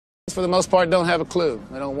For the most part, don't have a clue.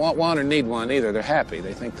 They don't want one or need one either. They're happy.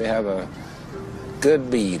 They think they have a good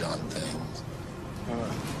bead on things.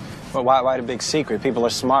 Well, why the big secret? People are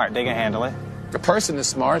smart. They can handle it. A person is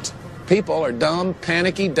smart. People are dumb,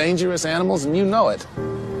 panicky, dangerous animals, and you know it.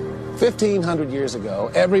 1,500 years ago,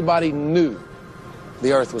 everybody knew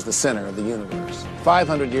the Earth was the center of the universe.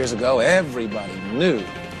 500 years ago, everybody knew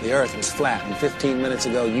the Earth was flat. And 15 minutes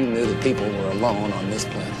ago, you knew that people were alone on this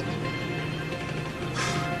planet.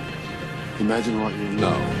 Imagine what you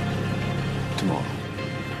know tomorrow.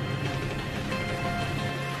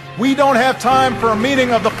 We don't have time for a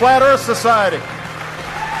meeting of the Flat Earth Society.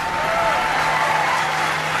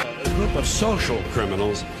 A group of social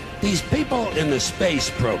criminals, these people in the space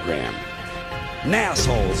program.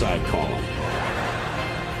 Nassholes, I call them.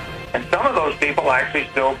 And some of those people actually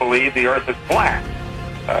still believe the Earth is flat.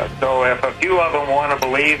 So if a few of them want to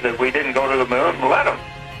believe that we didn't go to the moon, let them.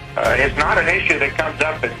 It's not an issue that comes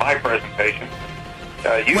up in my presentation.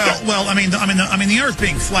 The Earth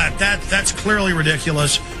being flat, that's clearly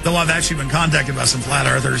ridiculous. Though I've actually been contacted by some flat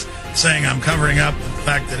earthers saying I'm covering up the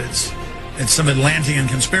fact that it's some Atlantean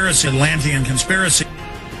conspiracy.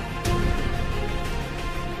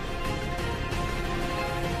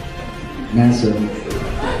 NASA.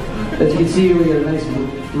 As you can see, we got a nice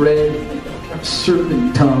red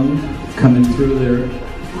serpent tongue coming through there.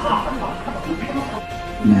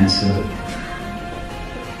 NASA.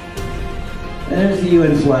 And there's the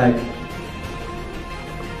UN flag.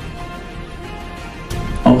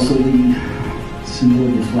 Also the symbol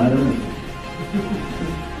of the flat Earth.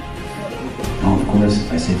 Oh, of course,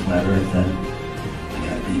 if I say flat Earth, then I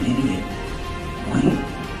gotta be an idiot. Right?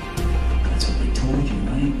 That's what they told you,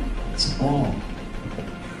 right? It's a ball.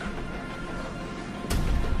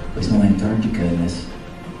 There's no Antarctica in this.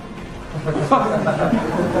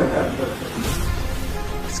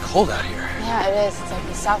 It's cold out here. Yeah, it is. It's like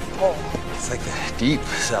the South Pole. It's like the deep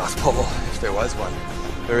South Pole, if there was one.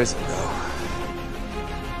 There isn't, though.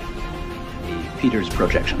 The Peters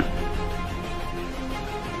projection.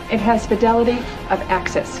 It has fidelity of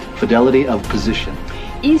axis. Fidelity of position.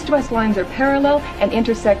 East-west lines are parallel and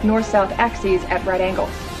intersect north-south axes at right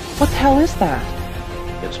angles. What the hell is that?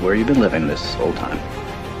 It's where you've been living this whole time.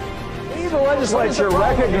 The legislature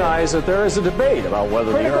recognized that there is a debate about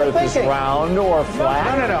whether the Earth is round or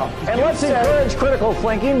flat. No. And let's encourage critical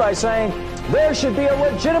thinking by saying there should be a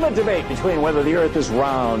legitimate debate between whether the Earth is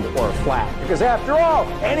round or flat. Because after all,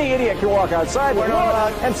 any idiot can walk outside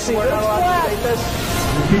and see that it's flat. This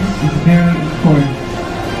is very important,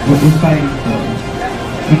 what we're fighting for.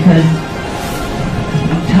 Because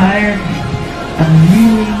I'm tired, I'm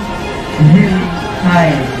really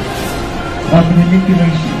tired of the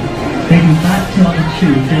manipulation. They do not tell the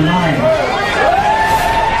truth. They're liars.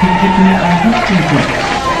 Take it to our history books.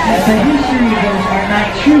 The history books are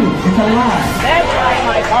not true. It's a lie. That's right,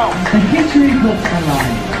 my phone. The history books are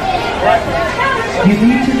lying. You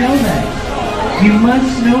need to know that. You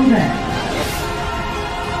must know that.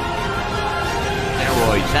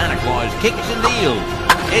 Asteroid Santa Claus kicks and deals.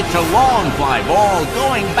 It's a long fly ball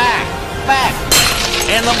going back.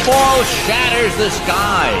 And the ball shatters the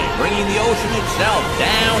sky, bringing the ocean itself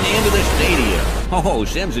down into the stadium. Oh,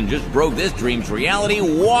 Simpson just broke this dream's reality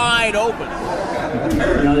wide open.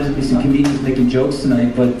 You know, there's going to be some comedians making jokes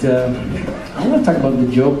tonight, but I want to talk about the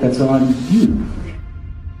joke that's on you.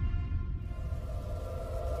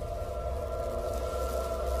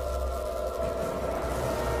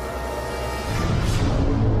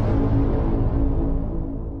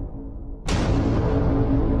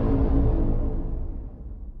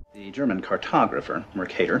 The German cartographer,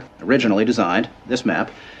 Mercator, originally designed this map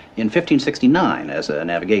in 1569 as a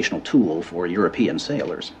navigational tool for European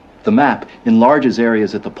sailors. The map enlarges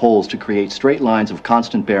areas at the poles to create straight lines of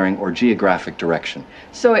constant bearing or geographic direction.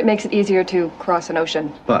 So it makes it easier to cross an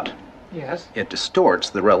ocean. But yes, it distorts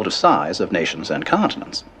the relative size of nations and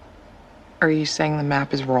continents. Are you saying the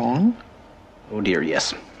map is wrong? Oh dear,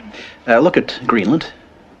 yes. Look at Greenland.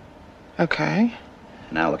 Okay.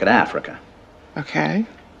 Now look at Africa. Okay.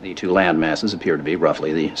 The two land masses appear to be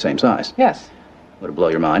roughly the same size. Yes. Would it blow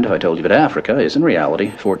your mind if I told you that Africa is in reality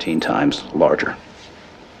 14 times larger?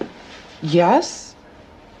 Yes.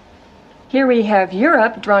 Here we have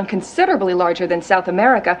Europe, drawn considerably larger than South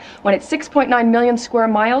America. When it's 6.9 million square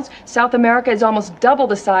miles, South America is almost double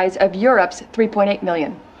the size of Europe's 3.8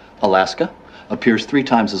 million. Alaska appears 3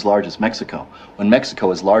 times as large as Mexico, when Mexico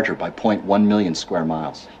is larger by 0.1 million square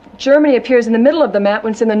miles. Germany appears in the middle of the map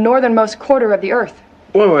when it's in the northernmost quarter of the Earth.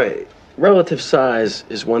 Wait. Relative size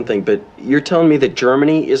is one thing, but you're telling me that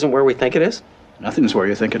Germany isn't where we think it is? Nothing's where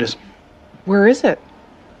you think it is. Where is it?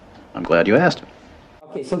 I'm glad you asked.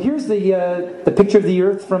 Okay, so here's the picture of the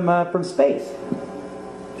Earth from space.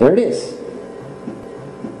 There it is.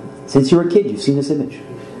 Since you were a kid, you've seen this image.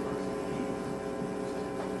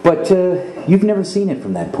 But you've never seen it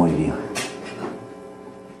from that point of view.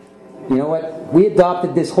 You know what? We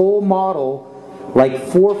adopted this whole model like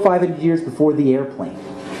 400 or 500 years before the airplane.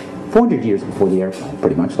 400 years before the airplane,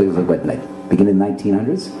 pretty much. Like, beginning in the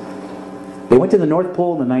 1900s. They went to the North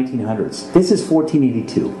Pole in the 1900s. This is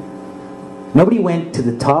 1482. Nobody went to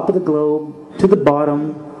the top of the globe, to the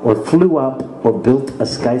bottom, or flew up, or built a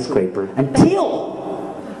skyscraper until...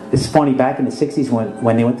 It's funny, back in the 60s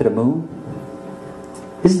when they went to the moon,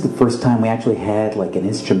 this is the first time we actually had like an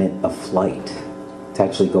instrument of flight to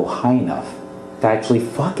actually go high enough to actually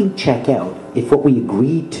fucking check out if what we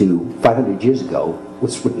agreed to 500 years ago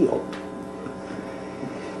was real.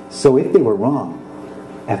 So if they were wrong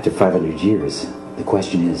after 500 years, the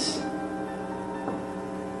question is,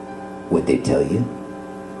 would they tell you?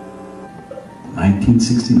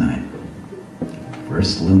 1969,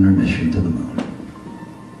 first lunar mission to the moon.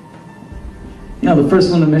 You know, the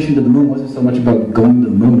first lunar mission to the moon wasn't so much about going to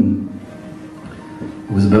the moon.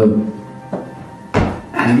 It was about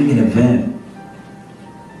having an event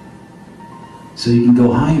so you can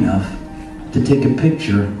go high enough to take a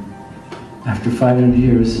picture after 500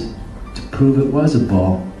 years to prove it was a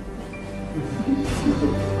ball.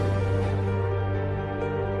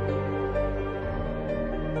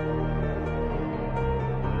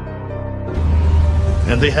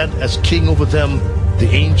 And they had as king over them the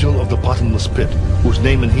angel of the bottomless pit, whose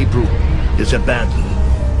name in Hebrew is Abaddon,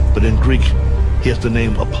 but in Greek he has the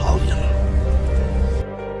name Apollyon.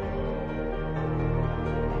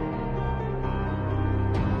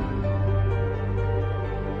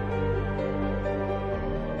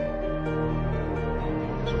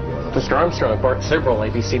 Mr. Armstrong, Bart Sibrel,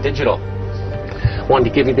 ABC Digital. Wanted to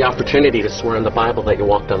give you the opportunity to swear in the Bible that you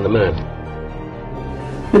walked on the moon.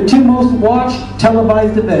 The two most watched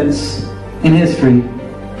televised events in history: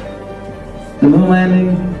 the moon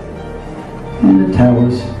landing and the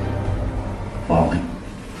towers falling.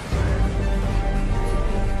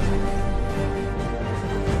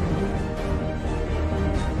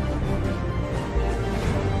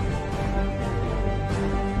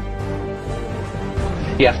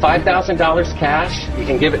 You have $5,000 cash. You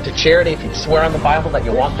can give it to charity if you swear on the Bible that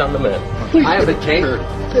you walked on the moon. Please, I have the tape.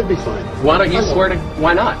 It'd be fine. Why don't you swear to...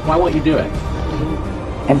 Why not? Why won't you do it?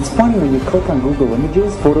 And it's funny, when you click on Google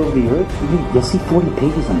Images, photo of the Earth, you'll see 40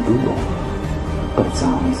 pages on Google. But it's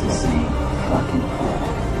always the same fucking photo.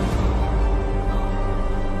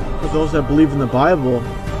 For those that believe in the Bible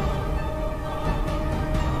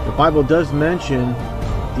does mention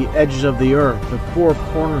the edges of the earth, the four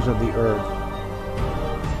corners of the earth,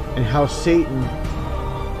 and how Satan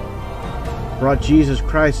brought Jesus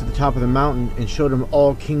Christ to the top of the mountain and showed him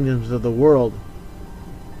all kingdoms of the world.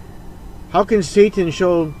 How can Satan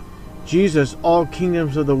show Jesus all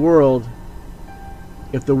kingdoms of the world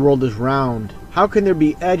if the world is round? How can there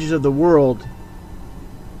be edges of the world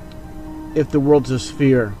if the world's a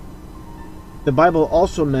sphere? The Bible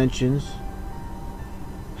also mentions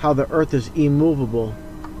how the earth is immovable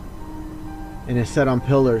and is set on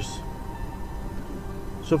pillars.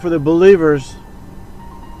 So for the believers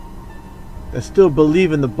that still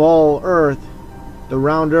believe in the ball earth, the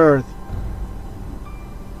round earth,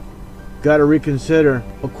 got to reconsider.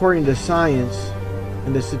 According to science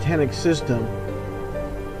and the satanic system,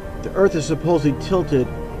 the earth is supposedly tilted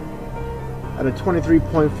at a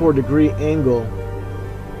 23.4 degree angle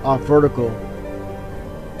off vertical,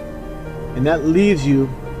 and that leaves you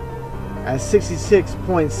at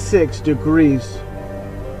 66.6 degrees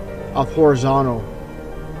off horizontal.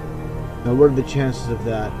 Now, what are the chances of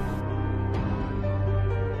that?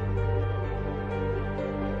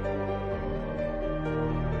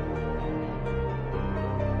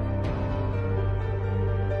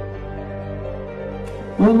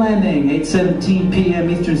 Moon landing, 8:17 p.m.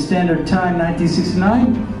 Eastern Standard Time,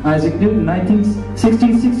 1969. Isaac Newton,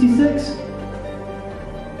 1666.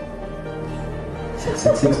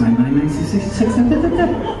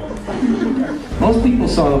 666. Most people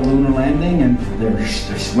saw the lunar landing and they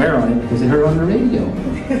swear on it because they heard it on the radio.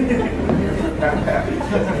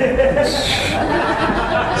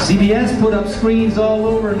 CBS put up screens all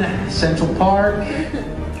over Central Park,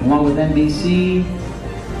 along with NBC,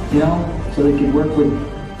 you know, so they could work with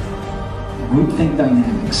groupthink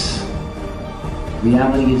dynamics.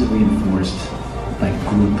 Reality is reinforced by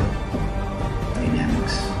group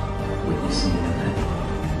dynamics. Witnessing it.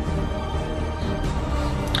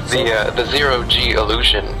 The zero-G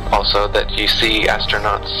illusion, also, that you see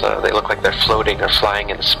astronauts, they look like they're floating or flying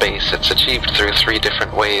in space. It's achieved through 3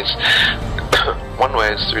 different ways. One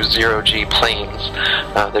way is through zero-G planes.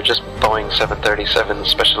 They're just Boeing 737s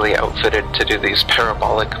specially outfitted to do these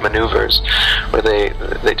parabolic maneuvers, where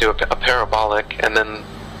they do a parabolic, and then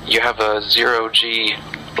you have a zero-G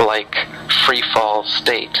like free fall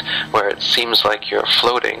state where it seems like you're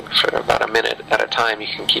floating for about a minute at a time. You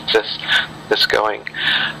can keep this going.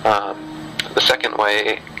 The second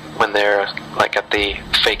way, when they're like at the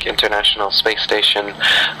fake International Space Station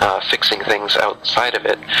fixing things outside of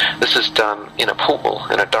it, this is done in a pool,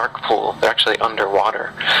 in a dark pool. They're actually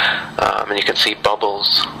underwater, and you can see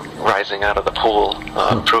bubbles rising out of the pool,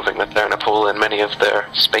 proving that they're in a pool in many of their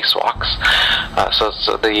spacewalks.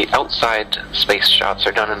 So the outside space shots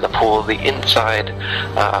are done in the pool. The inside,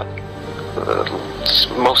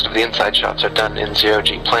 most of the inside shots are done in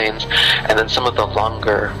zero-G planes, and then some of the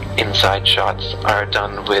longer inside shots are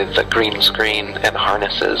done with a green screen and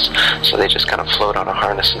harnesses, so they just kind of float on a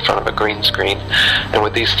harness in front of a green screen. And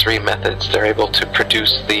with these three methods, they're able to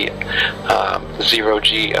produce the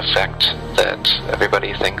zero-G effect that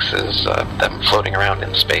everybody thinks is them floating around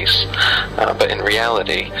in space. But in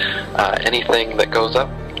reality, anything that goes up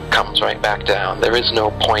comes right back down. There is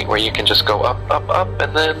no point where you can just go up, up, up,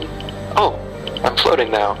 and then, oh, I'm floating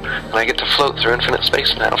now, and I get to float through infinite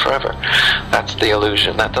space now forever. That's the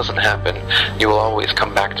illusion. That doesn't happen. You will always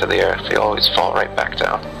come back to the Earth. You'll always fall right back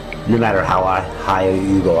down. No matter how high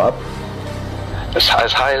you go up? As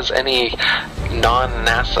high as any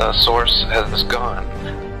non-NASA source has gone.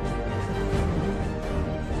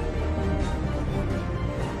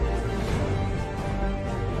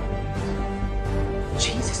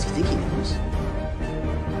 Jesus, you think he knows?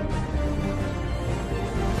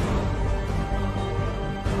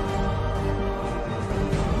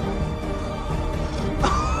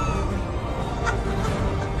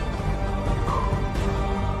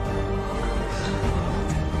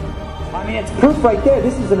 I mean, it's proof right there.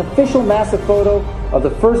 This is an official NASA photo of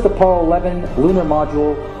the first Apollo 11 lunar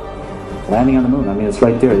module landing on the moon. I mean, it's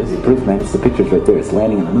right there. This is proof, man. It's the picture's right there. It's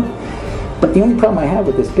landing on the moon. But the only problem I have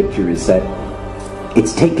with this picture is that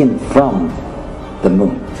it's taken from the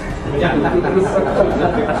moon.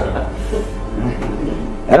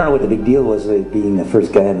 I don't know what the big deal was with being the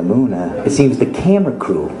first guy on the moon. It seems the camera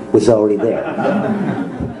crew was already there.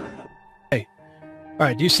 Hey, all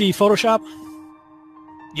right. Do you see Photoshop?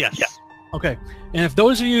 Yes. Yeah. Okay. And if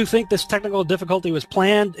those of you think this technical difficulty was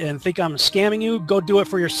planned and think I'm scamming you, go do it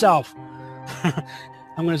for yourself.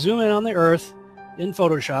 I'm going to zoom in on the Earth in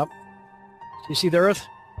Photoshop. Do you see the Earth?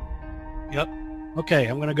 Yep. Okay,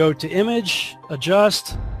 I'm going to go to Image,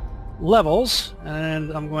 Adjust, Levels,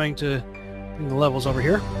 and I'm going to bring the levels over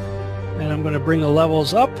here. And I'm going to bring the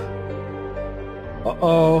levels up.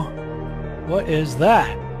 Uh-oh. What is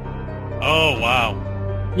that? Oh,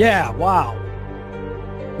 wow. Yeah, wow.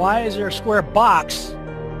 Why is there a square box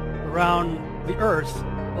around the Earth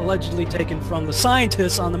allegedly taken from the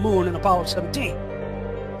scientists on the moon in Apollo 17?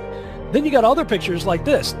 Then you got other pictures like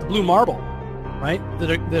this, the blue marble, right,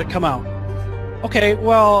 that come out. Okay,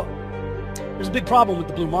 well, there's a big problem with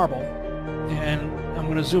the blue marble, and I'm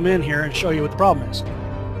going to zoom in here and show you what the problem is.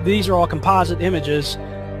 These are all composite images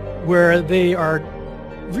where they are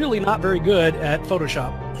really not very good at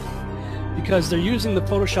Photoshop because they're using the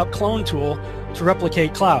Photoshop clone tool to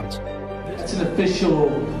replicate clouds. That's an official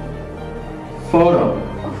photo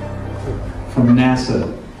from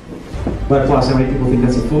NASA. But plus, how many people think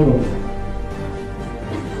that's a photo?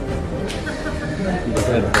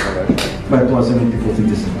 But plus, how many people think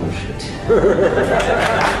this is bullshit?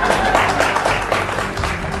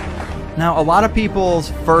 Now, a lot of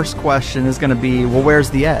people's first question is going to be, well, where's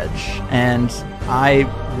the edge? And I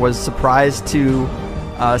was surprised to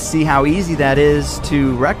see how easy that is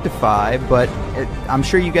to rectify, but I'm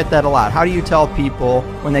sure you get that a lot. How do you tell people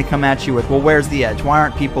when they come at you with, well, where's the edge? Why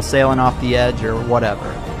aren't people sailing off the edge or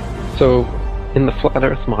whatever? So, in the flat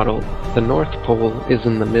Earth model, the North Pole is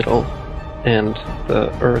in the middle, and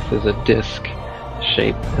the Earth is a disk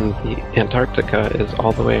shape, and the Antarctica is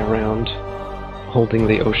all the way around, holding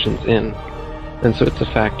the oceans in. And so it's a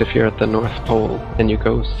fact, if you're at the North Pole and you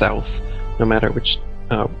go south, no matter which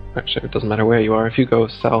actually, it doesn't matter where you are. If you go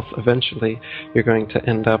south, eventually, you're going to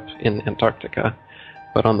end up in Antarctica.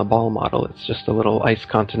 But on the ball model, it's just a little ice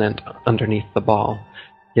continent underneath the ball.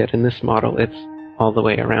 Yet in this model, it's all the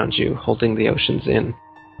way around you, holding the oceans in.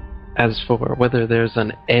 As for whether there's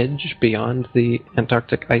an edge beyond the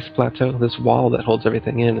Antarctic ice plateau, this wall that holds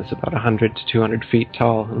everything in is about 100 to 200 feet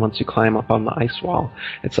tall, and once you climb up on the ice wall,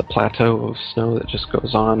 it's a plateau of snow that just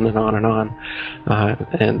goes on and on and on.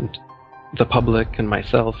 And the public and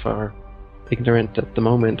myself are ignorant at the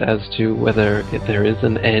moment as to whether there is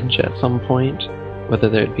an edge at some point, whether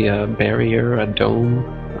there'd be a barrier, a dome,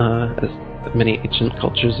 that many ancient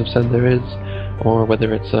cultures have said there is, or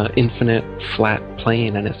whether it's an infinite flat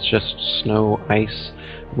plane and it's just snow, ice,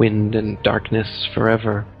 wind, and darkness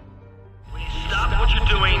forever. Stop what you're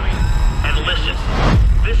doing and listen.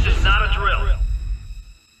 This is not a drill.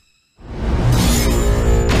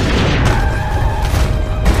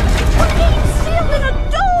 We're getting sealed in a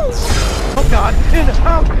dome! Oh God, in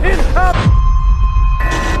up!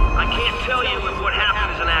 I can't tell you if what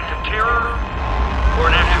happened is an act of terror or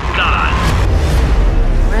an act of God.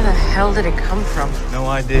 Where the hell did it come from? No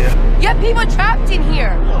idea. You have people trapped in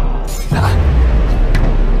here!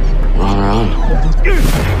 We're on our own.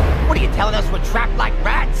 What are you telling us we're trapped like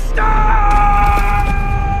rats?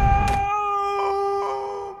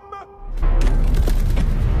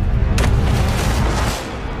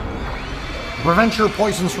 To prevent your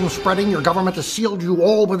poisons from spreading, your government has sealed you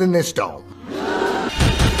all within this dome.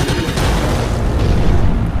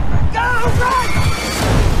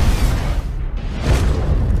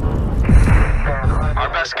 Our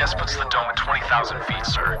best guess puts the dome at 20,000 feet,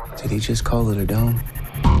 sir. Did he just call it a dome?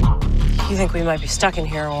 You think we might be stuck in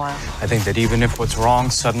here a while? I think that even if what's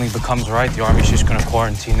wrong suddenly becomes right, the Army's just gonna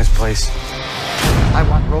quarantine this place. I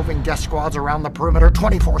want roving death squads around the perimeter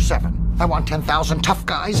 24/7. I want 10,000 tough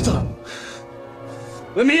guys.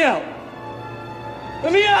 Let me out!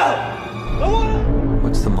 Let me out!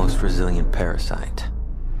 What's the most resilient parasite?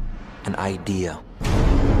 An idea.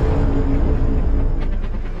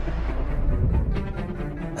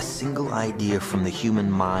 A single idea from the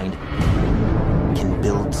human mind can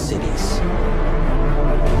build cities.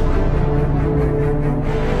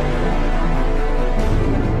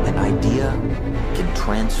 An idea can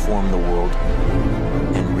transform the world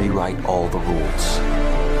and rewrite all the rules.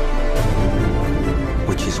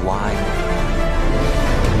 Which is why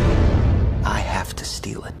I have to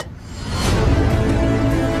steal it.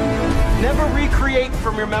 Never recreate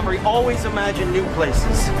from your memory. Always imagine new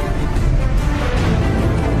places.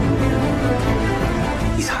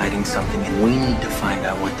 He's hiding something, and we need to find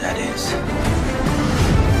out what that is.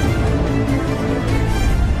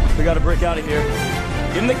 We gotta break out of here.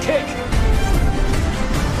 Give him the kick.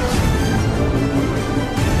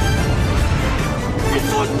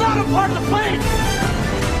 This was not a part of the plan!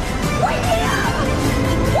 Wake me up!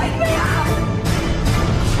 Wake me up!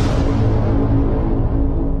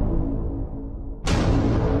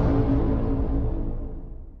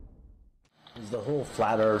 The whole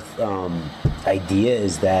flat Earth idea,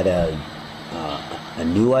 is that a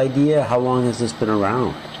new idea? How long has this been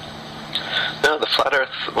around? No, the flat Earth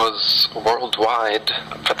was worldwide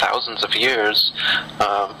for thousands of years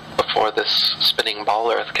before this spinning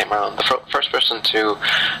ball Earth came around. The first person to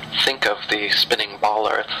think of the spinning ball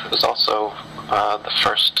Earth was also the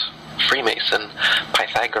first Freemason,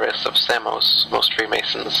 Pythagoras of Samos. Most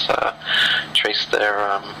Freemasons trace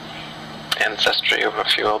their ancestry,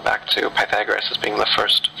 if you will, back to Pythagoras as being the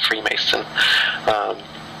first Freemason.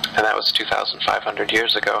 And that was 2,500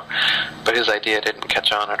 years ago. But his idea didn't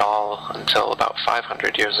catch on at all until about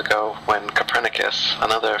 500 years ago, when Copernicus,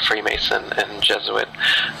 another Freemason and Jesuit,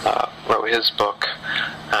 wrote his book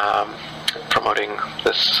promoting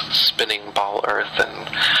this spinning ball Earth and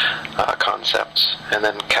concept. And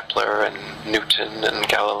then Kepler and Newton and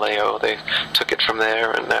Galileo, they took it from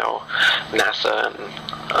there, and now NASA and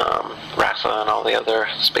RASA and all the other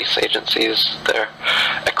space agencies, they're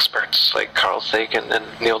experts like Carl Sagan and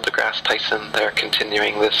Neil deGrasse Tyson. They're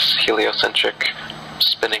continuing this heliocentric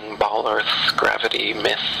spinning ball Earth gravity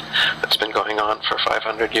myth that's been going on for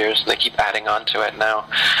 500 years, and they keep adding on to it now.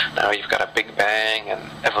 Now you've got a Big Bang and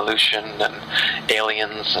evolution and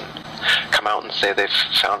aliens, and come out and say they've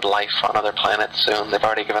found life on other planets soon. They've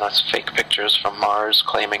already given us fake pictures from Mars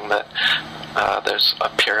claiming that there's a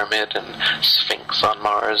pyramid and Sphinx on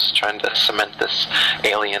Mars, trying to cement this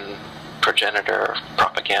alien progenitor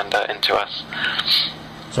propaganda into us.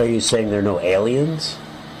 So are you saying there are no aliens?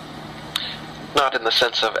 Not in the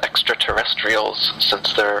sense of extraterrestrials,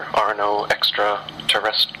 since there are no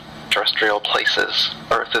extraterrestrial places.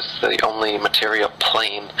 Earth is the only material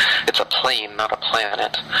plane. It's a plane, not a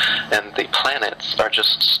planet. And the planets are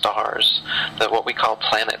just stars. What we call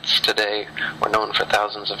planets today were known for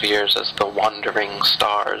thousands of years as the wandering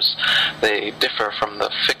stars. They differ from the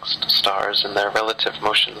fixed stars in their relative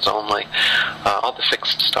motions only. All the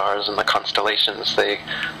fixed stars in the constellations, they're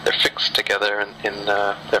fixed together in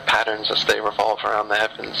their patterns as they revolve around the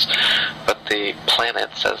heavens. But the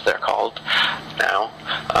planets, as they're called now,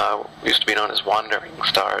 used to be known as wandering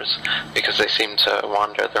stars because they seem to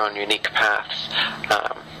wander their own unique paths.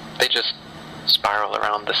 They just spiral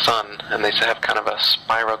around the sun, and they have kind of a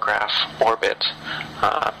spirograph orbit.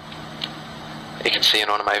 You can see in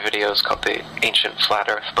one of my videos called The Ancient Flat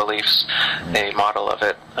Earth Beliefs, a model of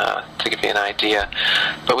it to give you an idea.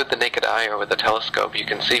 But with the naked eye or with the telescope, you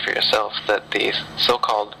can see for yourself that these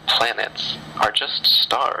so-called planets are just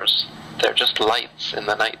stars. They're just lights in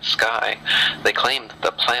the night sky. They claim that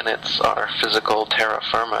the planets are physical terra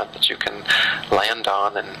firma that you can land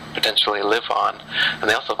on and potentially live on. And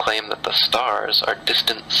they also claim that the stars are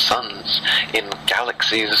distant suns in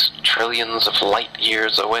galaxies trillions of light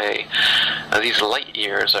years away. Now, these light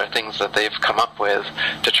years are things that they've come up with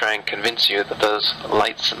to try and convince you that those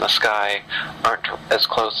lights in the sky aren't as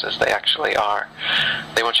close as they actually are.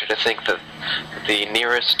 They want you to think that the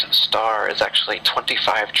nearest star is actually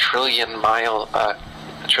 25 trillion miles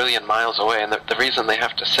away, and the reason they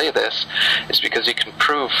have to say this is because you can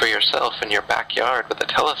prove for yourself in your backyard with a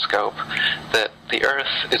telescope that the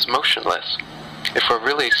Earth is motionless. If we're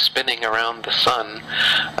really spinning around the sun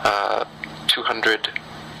 200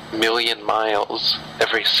 million miles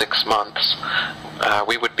every 6 months,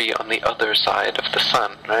 we would be on the other side of the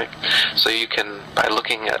sun, right? So you can, by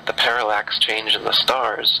looking at the parallax change in the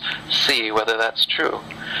stars, see whether that's true.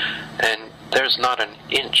 And there's not an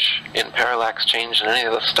inch in parallax change in any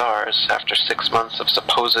of the stars after 6 months of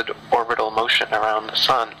supposed orbital motion around the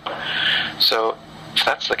sun. So if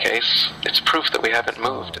that's the case, it's proof that we haven't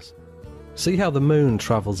moved. See how the moon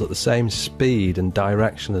travels at the same speed and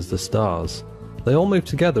direction as the stars? They all move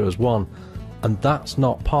together as one, and that's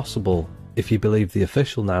not possible if you believe the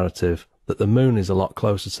official narrative that the moon is a lot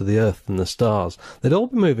closer to the Earth than the stars. They'd all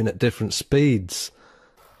be moving at different speeds.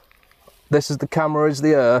 This is the camera, is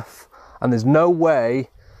the Earth, and there's no way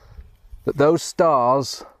that those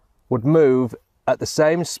stars would move at the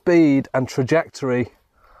same speed and trajectory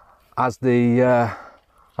as the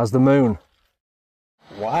moon.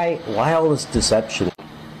 Why all this deception?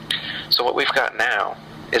 So what we've got now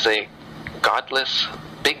is a godless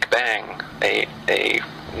Big Bang, a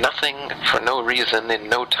nothing for no reason in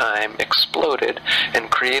no time exploded and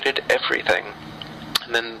created everything.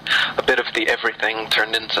 And then a bit of the everything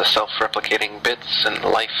turned into self-replicating bits, and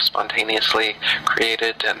life spontaneously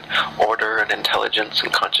created, and order and intelligence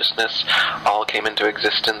and consciousness all came into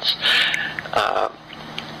existence.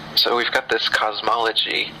 So we've got this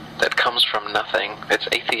cosmology that comes from nothing. It's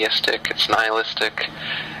atheistic, it's nihilistic.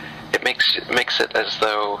 It makes it as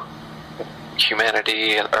though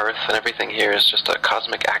humanity and Earth and everything here is just a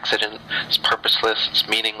cosmic accident. It's purposeless, it's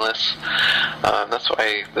meaningless. That's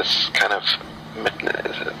why this kind of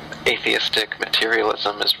atheistic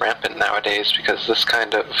materialism is rampant nowadays, because this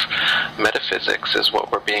kind of metaphysics is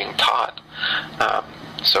what we're being taught.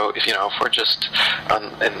 So if we're just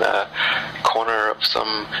in the corner of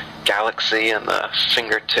some galaxy and the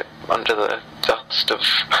fingertip under the dust of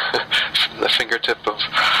the fingertip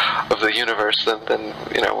of the universe, then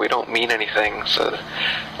we don't mean anything. So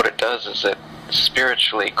what it does is it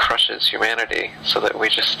spiritually crushes humanity, so that we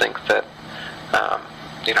just think that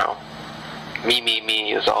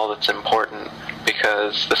me is all that's important,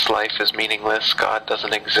 because this life is meaningless, God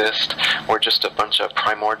doesn't exist, we're just a bunch of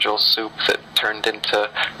primordial soup that turned into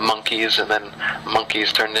monkeys, and then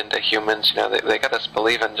monkeys turned into humans. They got us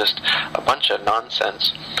believing just a bunch of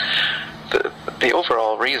nonsense. The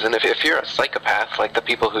overall reason, if you're a psychopath like the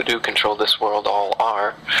people who do control this world all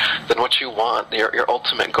are, then what you want, your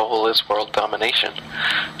ultimate goal is world domination.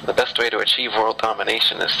 The best way to achieve world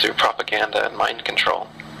domination is through propaganda and mind control.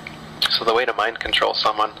 So the way to mind control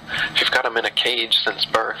someone, if you've got them in a cage since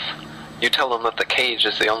birth, you tell them that the cage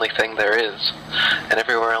is the only thing there is, and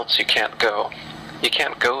everywhere else you can't go. You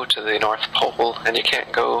can't go to the North Pole, and you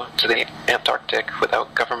can't go to the Antarctic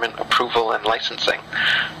without government approval and licensing.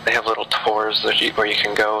 They have little tours where you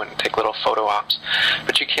can go and take little photo ops,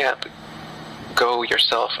 but you can't go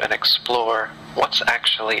yourself and explore what's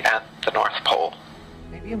actually at the North Pole.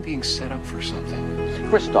 Maybe I'm being set up for something.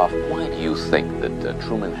 Christoph, why do you think that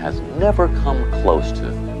Truman has never come close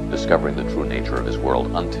to discovering the true nature of his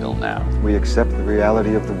world until now? We accept the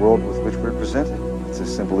reality of the world with which we're presented. It's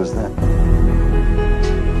as simple as that.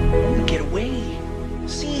 Get away.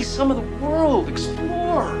 See some of the world.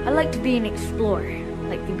 Explore. I like to be an explorer,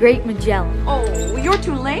 like the Great Magellan. Oh, you're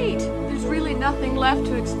too late. There's really nothing left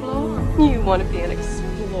to explore. You want to be an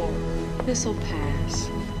explorer. This'll pass.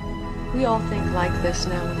 We all think like this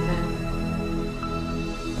now and then.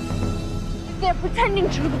 They're pretending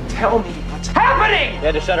to. Tell me what's happening! You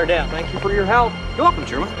had to shut her down. Thank you for your help. You're welcome,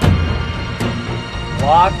 Truman.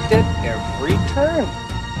 Blocked it every turn.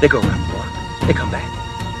 They go around the block. They come back.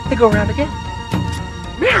 They go around again.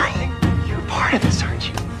 Mary, you're part of this, aren't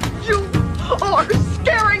you? You are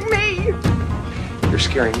scaring me! You're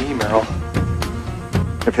scaring me, Meryl.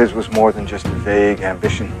 If his was more than just a vague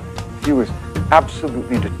ambition, he was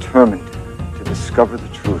absolutely determined to discover the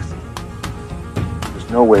truth. There's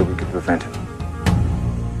no way we could prevent him.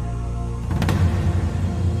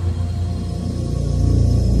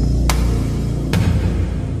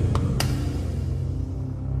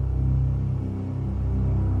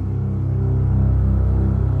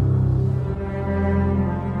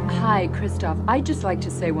 Hi, Christoph. I'd just like to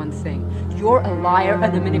say one thing. You're a liar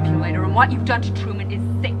and a manipulator, and what you've done to Truman is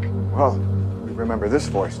sick. Well, we remember this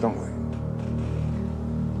voice, don't we?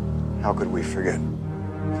 How could we forget?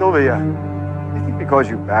 Sylvia, you think because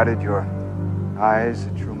you batted your eyes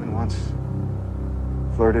at Truman once,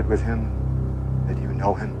 flirted with him, that you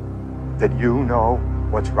know him? That you know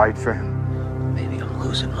what's right for him? Maybe I'm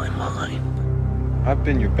losing my mind. I've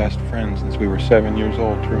been your best friend since we were 7 years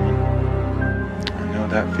old, Truman. I know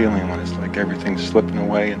that feeling when it's like everything's slipping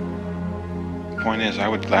away, and the point is, I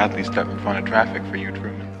would gladly step in front of traffic for you,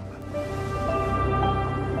 Truman.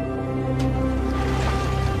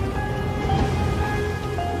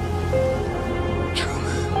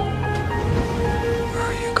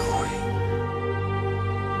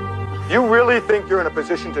 You really think you're in a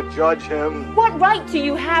position to judge him? What right do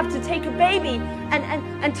you have to take a baby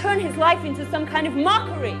and turn his life into some kind of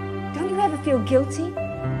mockery? Don't you ever feel guilty?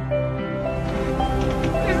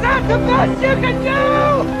 Is that the best you can do?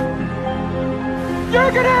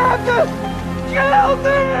 You're gonna have to kill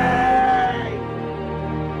me!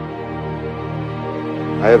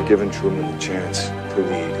 I have given Truman the chance to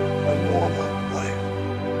lead a normal life.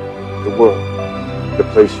 The world, the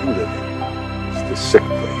place you live in, is the sick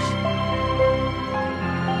place.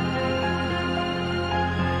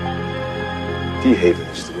 D-Haven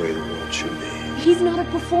is the way the world should be. He's not a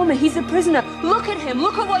performer, he's a prisoner. Look at him,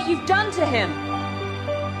 look at what you've done to him.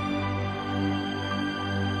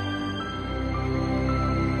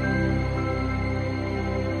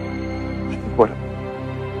 I think what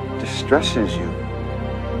distresses you,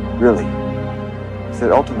 really, is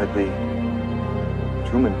that ultimately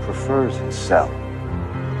Truman prefers his cell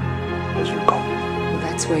as your goal. Well,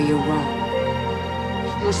 that's where you're wrong.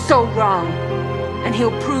 You're so wrong. And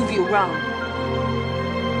he'll prove you wrong.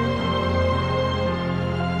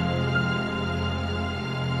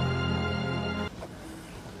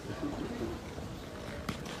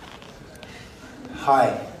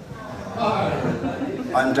 Hi.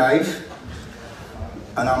 I'm Dave,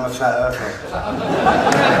 and I'm a flat earther.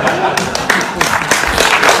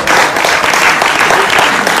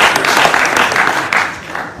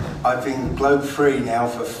 I've been globe free now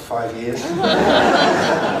for 5 years.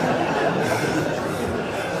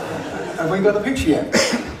 Have we got the picture yet?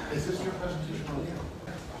 Is this your presentation?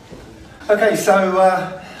 Okay,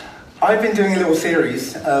 so I've been doing a little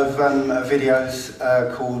series of videos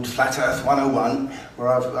called Flat Earth 101, where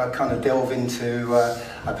I kind of delve into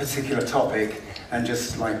a particular topic and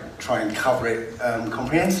just like try and cover it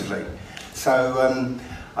comprehensively. So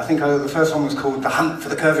I think the first one was called The Hunt for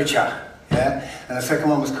the Curvature, yeah, and the second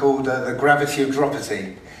one was called The Gravity of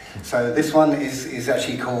Dropity. So this one is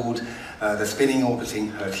actually called The Spinning, Orbiting,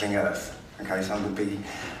 Hurtling Earth. Okay, so I'm going to be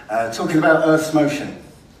talking about Earth's motion.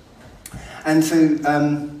 And to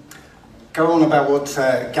go on about what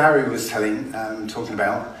Gary was talking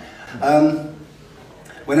about,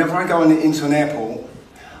 whenever I go into an airport,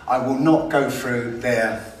 I will not go through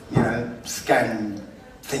their, scan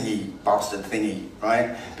thingy, bastard thingy,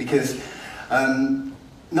 right? Because,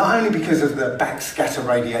 not only because of the backscatter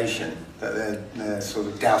radiation that they're sort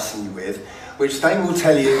of dousing you with, which they will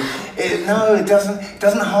tell you, it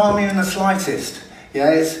doesn't harm you in the slightest.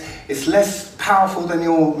 Yeah, it's less powerful than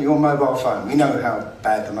your mobile phone. We know how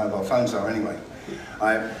bad the mobile phones are anyway.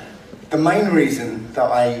 The main reason that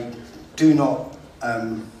I do not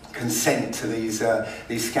consent to these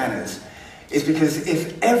scanners is because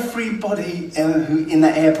if everybody who in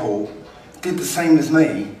the airport did the same as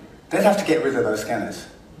me, they'd have to get rid of those scanners.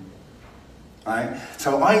 Right?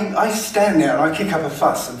 So I stand there and I kick up a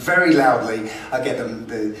fuss very loudly. I get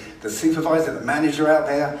the supervisor, the manager out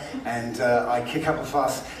there, and I kick up a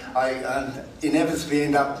fuss. I inevitably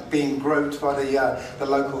end up being groped by the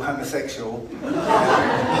local homosexual.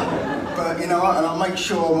 But and I'll make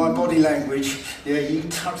sure my body language, you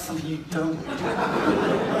touch something you don't.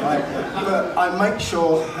 Right? But I make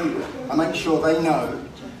sure they know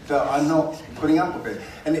that I'm not putting up with it.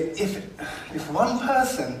 And if one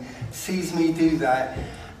person sees me do that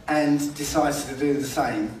and decides to do the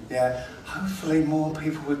same, hopefully more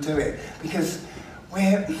people would do it, because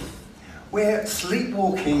we're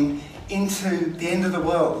sleepwalking into the end of the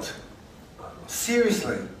world.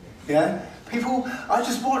 Seriously, people. I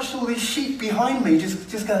just watched all these sheep behind me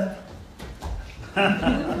just go,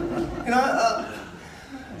 and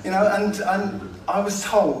I was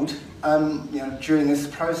told, during this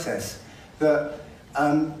process that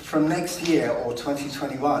from next year or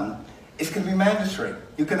 2021, it's going to be mandatory.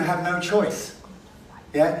 You're going to have no choice.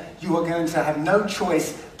 Yeah? You are going to have no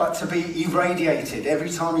choice but to be irradiated every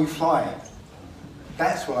time you fly.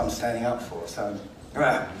 That's what I'm standing up for. So,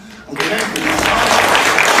 I'm going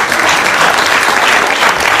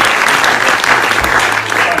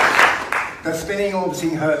the spinning,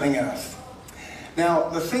 orbiting, hurtling Earth. Now,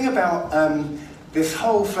 the thing about this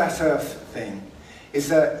whole flat Earth thing is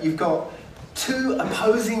that you've got two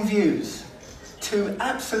opposing views, two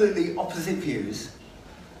absolutely opposite views,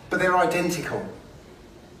 but they're identical.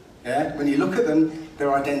 Yeah? When you look at them,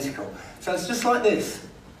 they're identical. So it's just like this.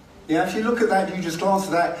 Yeah? If you look at that, you just glance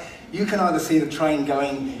at that, you can either see the train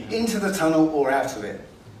going into the tunnel or out of it.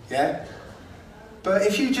 Yeah? But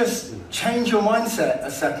if you just change your mindset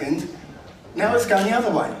a second, now it's going the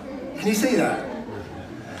other way. Can you see that?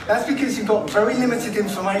 That's because you've got very limited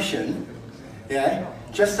information, yeah?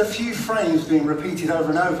 Just a few frames being repeated over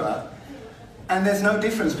and over, and there's no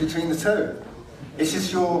difference between the two. It's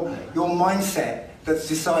just your mindset that's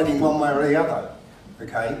deciding one way or the other,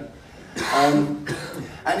 okay? And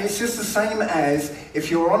it's just the same as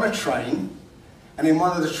if you're on a train, and in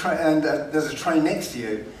one of the there's a train next to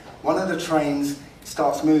you, one of the trains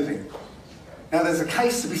starts moving. Now there's a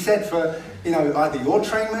case to be said for, you know, either your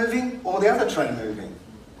train moving or the other train moving,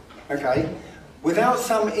 okay? Without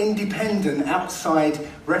some independent outside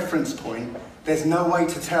reference point, there's no way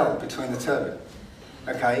to tell between the two,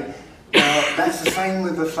 okay? Now that's the same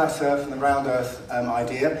with the flat Earth and the round Earth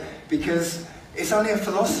idea, because it's only a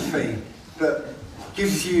philosophy that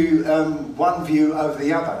gives you one view over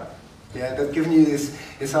the other. Yeah, they've given you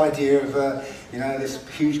this idea of you know, this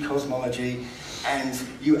huge cosmology, and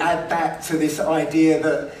you add that to this idea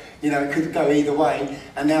that, you know, it could go either way,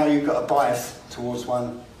 and now you've got a bias towards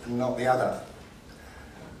one and not the other.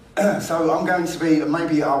 So I'm going to be,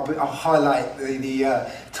 maybe I'll highlight the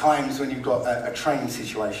times when you've got a train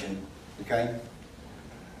situation, okay?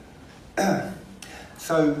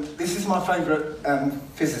 So this is my favourite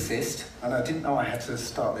physicist, and I didn't know I had to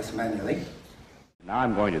start this manually. Now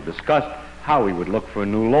I'm going to discuss how we would look for a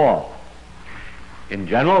new law. In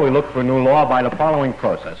general, we look for a new law by the following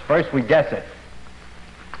process. First, we guess it.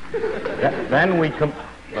 Then we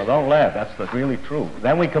well, don't laugh, that's really true.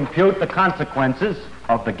 Then we compute the consequences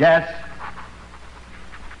of the guess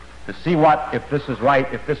to see what, if this is right,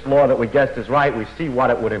 if this law that we guessed is right, we see what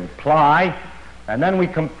it would imply, and then we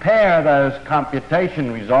compare those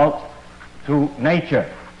computation results to nature,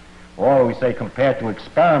 or we say compare to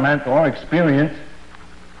experiment or experience.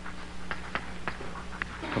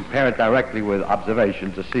 Compare it directly with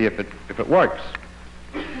observation to see if it works.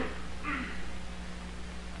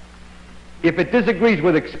 If it disagrees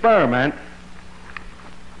with experiment,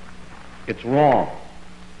 it's wrong.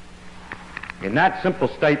 In that simple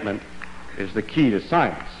statement is the key to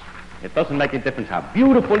science. It doesn't make a difference how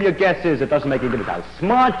beautiful your guess is, it doesn't make a difference how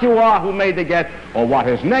smart you are who made the guess, or what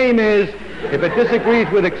his name is. If it disagrees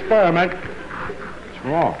with experiment, it's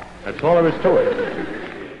wrong. That's all there is to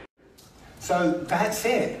it. So that's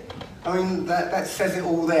it. I mean, that says it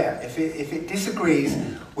all there. If it disagrees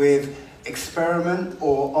with experiment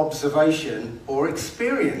or observation or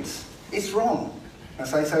experience, it's wrong.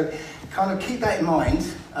 Okay, so kind of keep that in mind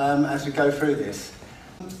as we go through this.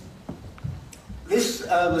 This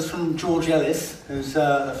was from George Ellis, who's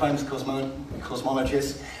a famous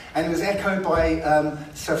cosmologist, and it was echoed by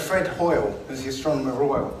Sir Fred Hoyle, who's the Astronomer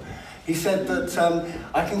Royal. He said that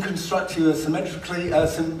I can construct you a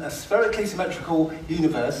spherically symmetrical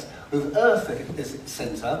universe with Earth as its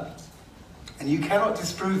centre, and you cannot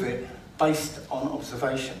disprove it based on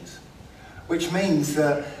observations. Which means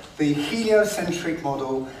that the heliocentric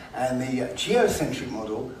model and the geocentric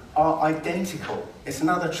model are identical. It's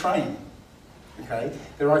another train, okay?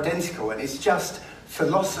 They're identical, and it's just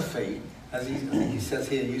philosophy, as I think he says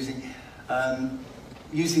here, using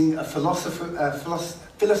a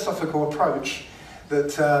philosophical approach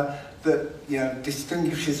that you know,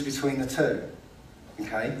 distinguishes between the two.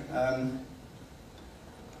 Okay.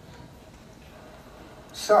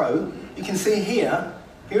 So you can see here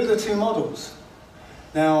are the two models.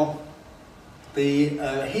 Now, the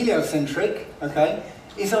heliocentric, okay,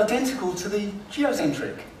 is identical to the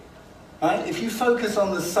geocentric. Right? If you focus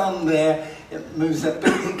on the sun there, it moves that.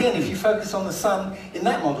 But again, if you focus on the sun in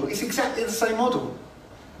that model, it's exactly the same model.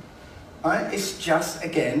 Right? It's just,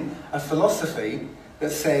 again, a philosophy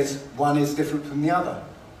that says one is different from the other,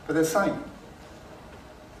 but they're the same.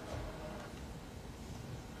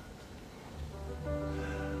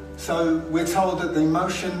 So we're told that the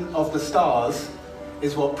motion of the stars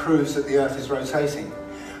is what proves that the Earth is rotating.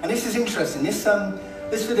 And this is interesting. This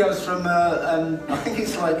This video is from, I think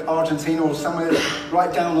it's like Argentina or somewhere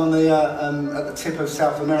right down on the, at the tip of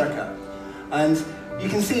South America. And you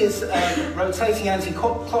can see it's rotating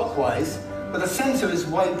anti-clockwise, but the centre is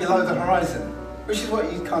way below the horizon, which is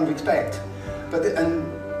what you kind of expect. But and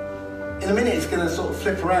in a minute it's going to sort of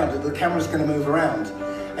flip around, the camera's going to move around.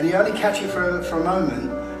 And you only catch it for a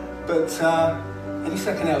moment, but any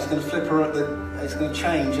second now it's going to flip around, it's going to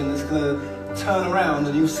change and it's going to turn around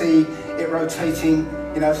and you'll see it rotating,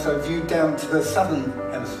 you know, so viewed down to the southern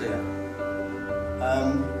hemisphere.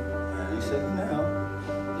 And he said, now,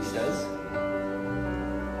 he says,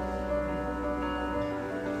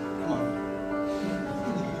 come on.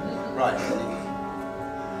 Right.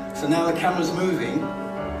 So now the camera's moving,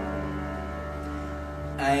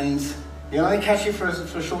 and you only catch it for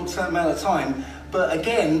a short amount of time, but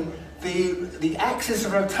again, the axis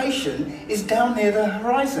of rotation is down near the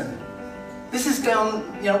horizon. This is down,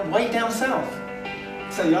 you know, way down south.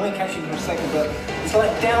 So you only catch it for a second, but it's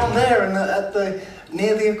like down there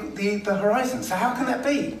near the horizon. So how can that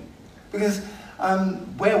be? Because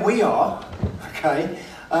where we are, okay,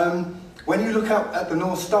 when you look up at the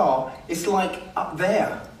North Star, it's like up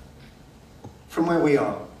there from where we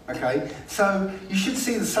are, okay? So you should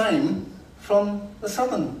see the same from the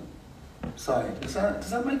southern side. Does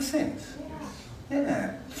that make sense?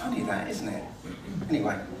 Yeah, funny that, isn't it?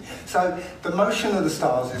 Anyway, so the motion of the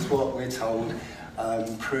stars is what we're told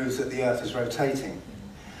proves that the Earth is rotating.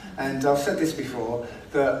 And I've said this before,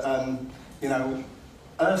 that, you know,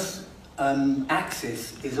 Earth's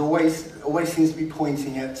axis is always seems to be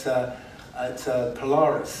pointing at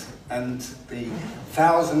Polaris, and the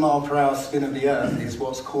 1,000-mile-per-hour spin of the Earth is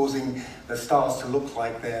what's causing the stars to look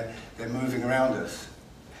like they're moving around us.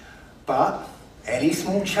 But any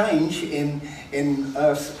small change in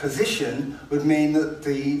Earth's position would mean that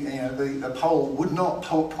the pole would not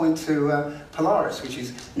point to Polaris, which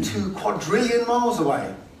is 2 quadrillion miles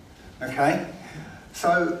away. Okay,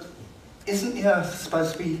 so isn't the Earth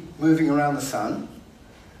supposed to be moving around the Sun?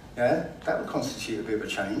 Yeah, that would constitute a bit of a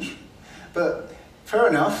change. But fair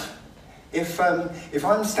enough. If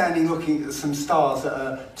I'm standing looking at some stars that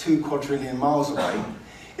are 2 quadrillion miles away,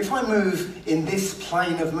 if I move in this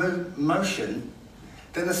plane of motion,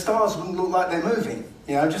 then the stars wouldn't look like they're moving.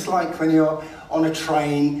 You know, just like when you're on a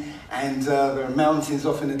train and there are mountains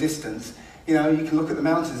off in the distance, you know, you can look at the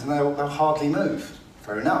mountains and they'll hardly move.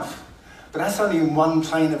 Fair enough. But that's only in one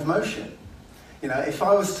plane of motion. You know, if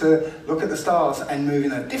I was to look at the stars and move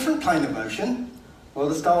in a different plane of motion, well,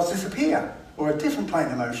 the stars disappear. Or a different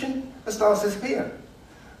plane of motion, the stars disappear.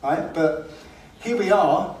 Right? But here we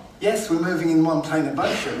are. Yes, we're moving in one plane of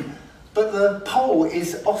motion, but the pole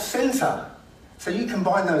is off-center. So you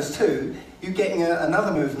combine those two, you're getting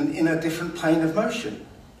another movement in a different plane of motion.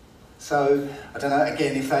 So, I don't know,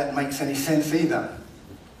 again, if that makes any sense either.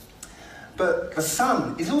 But the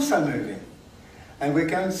sun is also moving. And we're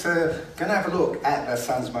going to have a look at the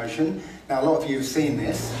sun's motion. Now, a lot of you have seen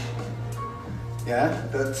this. Yeah,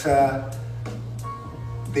 that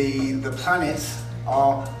the planets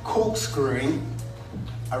are corkscrewing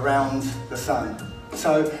around the sun.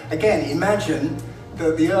 So again, imagine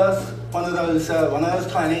that the Earth, one of those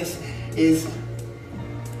planets, is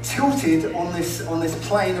tilted on this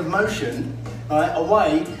plane of motion, right,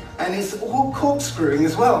 away, and it's all corkscrewing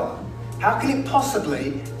as well. How can it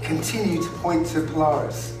possibly continue to point to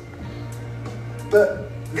Polaris? But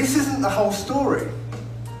this isn't the whole story.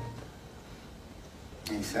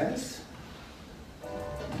 He says,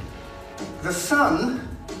 the sun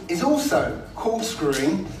is also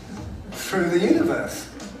corkscrewing through the universe.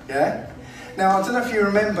 Yeah. Now I don't know if you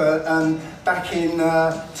remember back in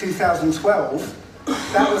 2012,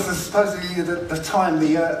 that was supposedly the time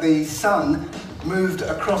the sun moved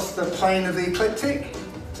across the plane of the ecliptic.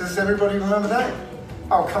 Does everybody remember that?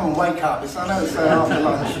 Oh, come on, wake up! I know it's after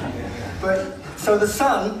lunch, but so the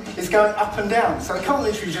sun is going up and down. So it can't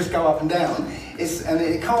literally just go up and down. And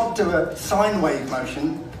it can't do a sine wave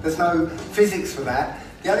motion. There's no physics for that.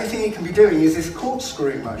 The only thing it can be doing is this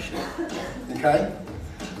corkscrewing motion. Okay?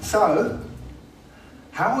 So,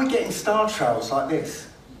 how are we getting star trails like this?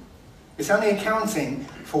 It's only accounting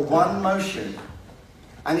for one motion,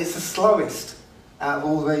 and it's the slowest out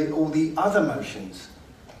of all the other motions.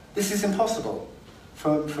 This is impossible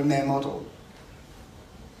from their model.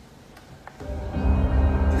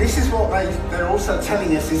 This is what they're also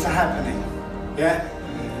telling us is happening. Yeah,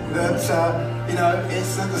 that you know,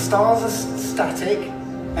 it's that the stars are static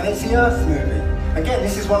and it's the Earth moving. Again,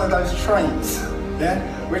 this is one of those trains. Yeah,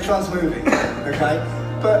 which one's moving? Okay,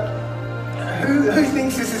 but who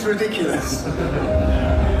thinks this is ridiculous?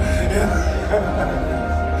 You know,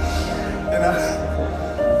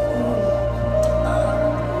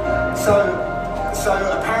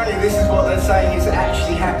 this is what they're saying is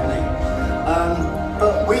actually happening.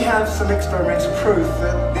 But we have some experimental proof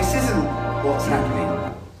that this isn't what's happening.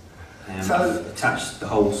 So I've attached the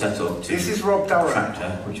whole setup to this is Rob Durham. the tractor,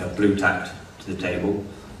 which I've blue tacked to the table,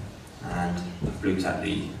 and I've blue tacked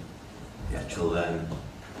the actual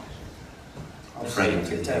frame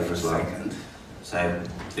to the table as well. So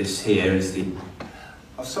this here is the.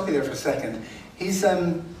 I'll stop you there for a second. He's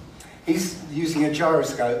using a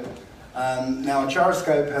gyroscope. Now a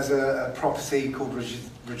gyroscope has a property called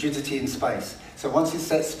rigidity in space. So once it's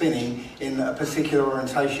set spinning in a particular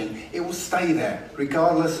orientation, it will stay there,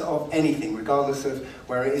 regardless of anything, regardless of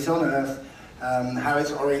where it is on Earth, how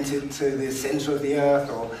it's oriented to the center of the Earth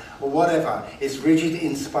or whatever. It's rigid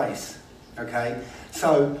in space, okay?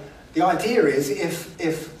 So the idea is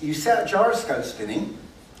if you set a gyroscope spinning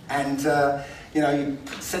and you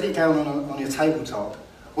set it down on your tabletop,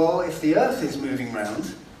 well, if the Earth is moving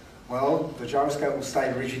round, well, the gyroscope will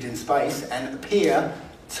stay rigid in space and appear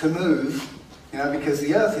to move, because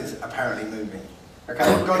the Earth is apparently moving. Okay,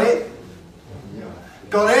 got it? Yeah.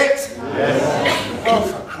 Got it? Yes. Oh,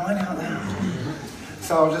 for crying out loud.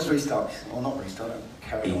 So I'll just restart, or not restart,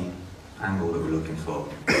 carry on. Angle that we're looking for.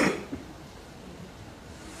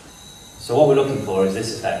 So what we're looking for is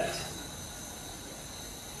this effect.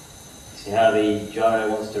 See how the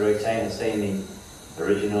gyro wants to rotate and stay in the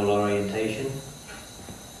original orientation?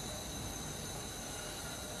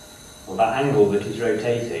 Well, that angle that is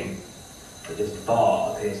rotating, that this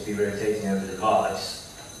bar appears to be rotating over the device,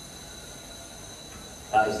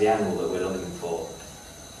 that is the angle that we're looking for.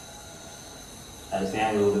 That is the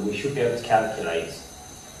angle that we should be able to calculate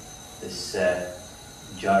this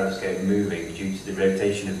gyroscope moving due to the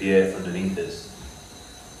rotation of the Earth underneath us.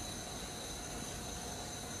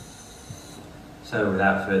 So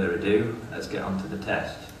without further ado, let's get on to the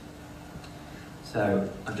test. So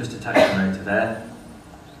I've just attached the motor there.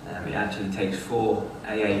 It actually takes 4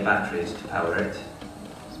 AA batteries to power it,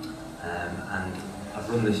 and I've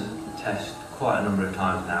run this test quite a number of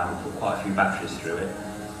times now and put quite a few batteries through it,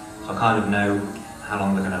 so I kind of know how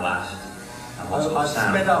long they're going to last and what sort of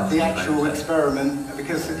sound. I've sped up the actual experiment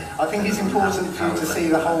because I think it's important for you to see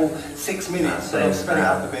the whole 6 minutes, so I've sped it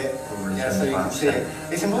up a bit, so you can see it.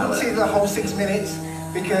 It's important to see the whole 6 minutes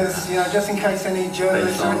because, just in case any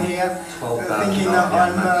journalists are in here thinking that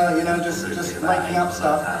I'm, just making up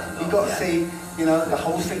stuff, you've got to see, the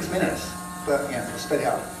whole 6 minutes. But, I'll sped it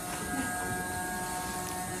up.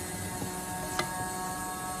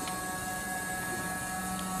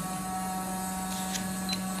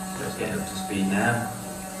 Let's get up to speed now.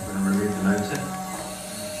 We're going to remove the motor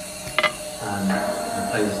and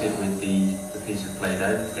replace it with the piece of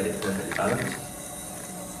Play-Doh to get it perfectly balanced.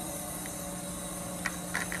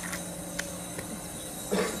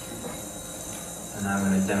 And now I'm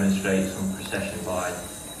going to demonstrate some precession by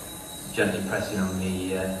gently pressing on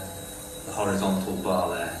the horizontal bar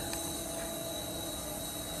there.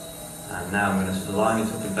 And now I'm going to line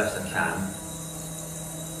it up as best I can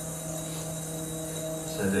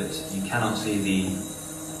so that you cannot see the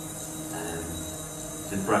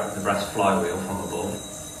brass flywheel from above,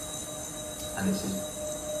 and it's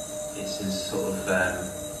as sort of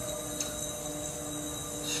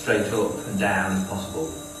straight up and down as possible.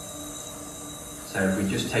 So if we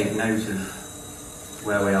just take note of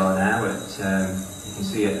where we are now, you can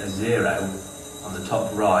see a 0 on the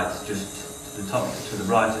top right, just to the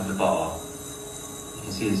right of the bar. You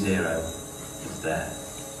can see a 0 is there,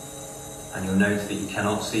 and you'll notice that you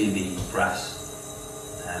cannot see the brass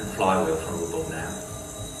flywheel from above now.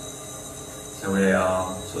 So we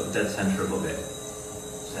are sort of dead centre above it.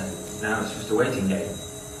 So now it's just a waiting game.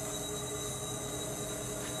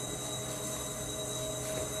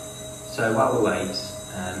 So while we wait,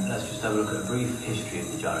 let's just have a look at a brief history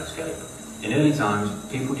of the gyroscope. In early times,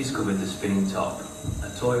 people discovered the spinning top, a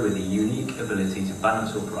toy with a unique ability to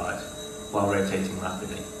balance upright while rotating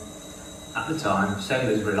rapidly. At the time,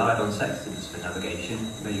 sailors relied on sextants for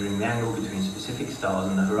navigation, measuring the angle between specific stars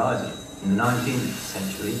on the horizon. In the 19th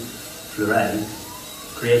century, Fleury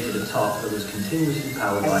created a top that was continuously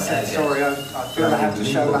powered by air gas. Sorry, I feel I have to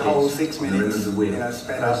show the whole 6 minutes. The wheel,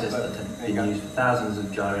 sped up, process that had been used for thousands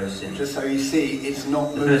of gyros since. Just so you see, it's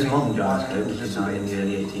not the first modern gyroscope was designed in the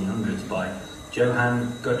early 1800s by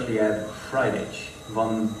Johann Gottlieb Friedrich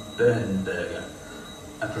von Berhenberger,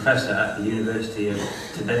 a professor at the University of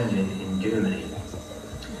Tübingen in Germany.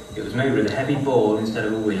 It was made with a heavy ball instead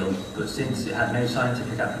of a wheel, but since it had no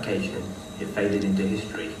scientific application, it faded into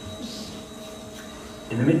history.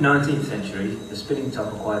 In the mid-19th century, the spinning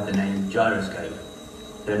top acquired the name gyroscope,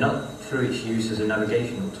 though not through its use as a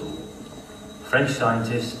navigational tool. French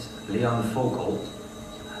scientist Leon Foucault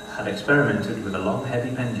had experimented with a long,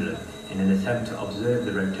 heavy pendulum in an attempt to observe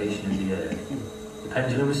the rotation of the Earth. The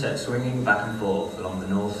pendulum was set swinging back and forth along the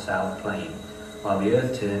north-south plane, while the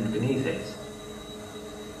Earth turned beneath it.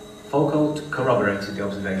 Foucault corroborated the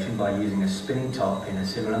observation by using a spinning top in a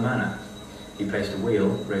similar manner. He placed a wheel,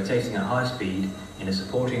 rotating at high speed, in a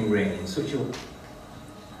supporting ring in such a...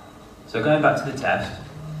 So going back to the test,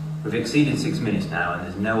 we've exceeded 6 minutes now and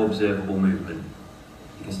there's no observable movement.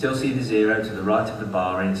 You can still see the zero to the right of the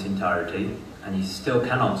bar in its entirety, and you still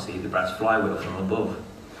cannot see the brass flywheel from above.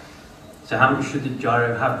 So how much should the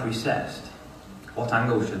gyro have precessed? What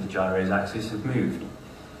angle should the gyro's axis have moved?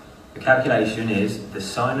 The calculation is the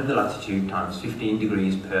sine of the latitude times 15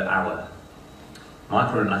 degrees per hour. My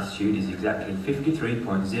current latitude is exactly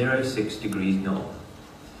 53.06 degrees north.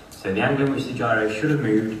 So the angle in which the gyro should have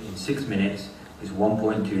moved in 6 minutes is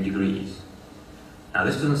 1.2 degrees. Now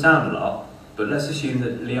this doesn't sound a lot, but let's assume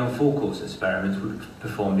that Leon Foucault's experiments were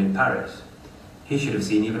performed in Paris. He should have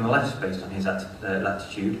seen even less based on his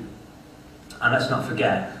latitude. And let's not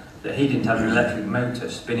forget that he didn't have an electric motor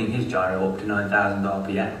spinning his gyro up to 9,000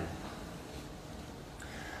 RPM.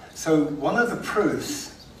 So one of the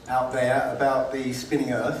proofs out there about the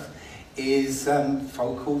spinning Earth is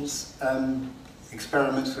Foucault's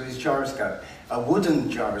experiments with his gyroscope, a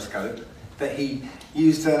wooden gyroscope that he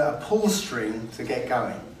used a pull string to get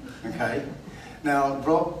going. Okay. Now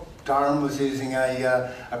Rob Durham was using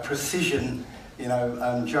a precision,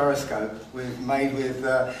 gyroscope made with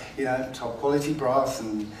top quality brass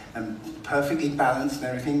and perfectly balanced and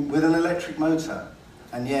everything with an electric motor,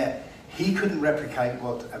 and yet he couldn't replicate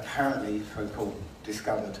what apparently Foucault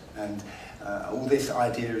discovered, and all this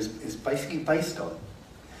idea is basically based on.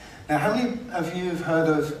 Now, how many of you have heard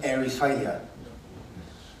of Airy's failure?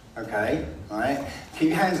 Okay, all right. Keep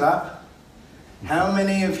your hands up. How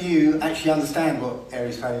many of you actually understand what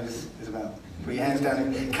Airy's failure is about? Put your hands down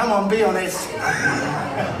and come on, be honest.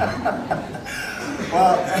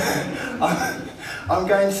 Well, I'm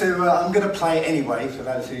going to play it anyway for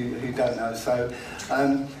those who don't know. So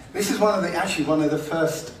this is one of the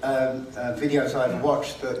first videos I've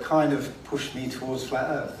watched that kind of pushed me towards flat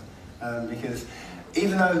Earth, because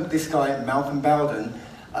even though this guy Malcolm Bowden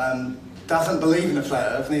doesn't believe in a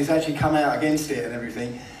flat Earth and he's actually come out against it and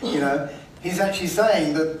everything, he's actually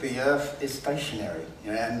saying that the Earth is stationary,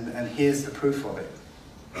 and here's the proof of it.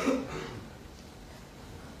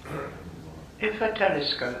 If a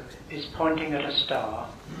telescope is pointing at a star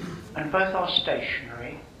and both are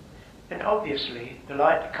stationary, then obviously the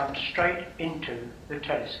light comes straight into the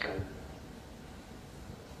telescope.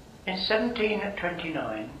 In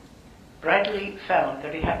 1729, Bradley found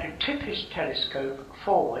that he had to tip his telescope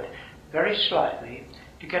forward very slightly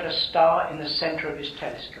to get a star in the centre of his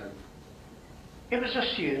telescope. It was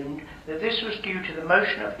assumed that this was due to the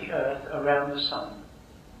motion of the Earth around the Sun.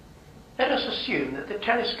 Let us assume that the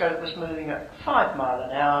telescope was moving at 5 miles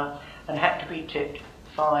an hour and had to be tipped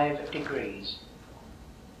 5 degrees.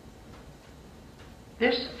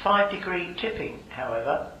 This 5-degree tipping,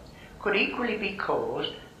 however, could equally be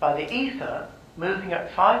caused by the ether moving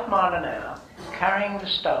at 5 miles an hour, carrying the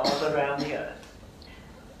stars around the Earth.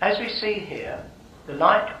 As we see here, the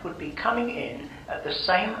light would be coming in at the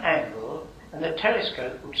same angle and the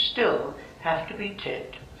telescope would still have to be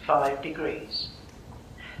tipped 5 degrees.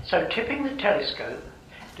 So tipping the telescope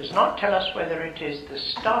does not tell us whether it is the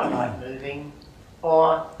starlight moving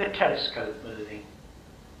or the telescope moving.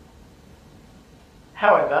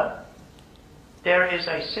 However, there is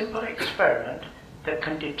a simple experiment that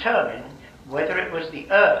can determine whether it was the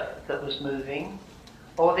Earth that was moving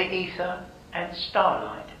or the ether and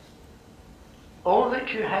starlight. All that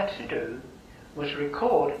you had to do was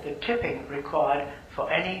record the tipping required for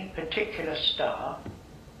any particular star,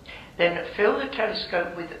 then fill the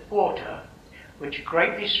telescope with water, which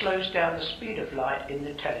greatly slows down the speed of light in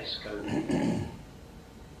the telescope.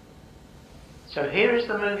 So here is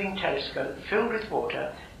the moving telescope filled with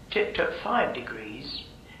water, tipped at 5 degrees,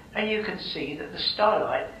 and you can see that the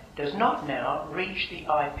starlight does not now reach the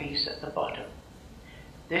eyepiece at the bottom.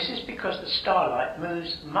 This is because the starlight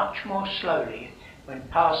moves much more slowly when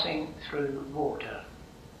passing through water.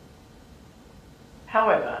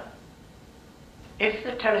 However, if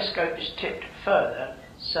the telescope is tipped further,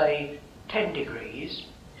 say 10 degrees,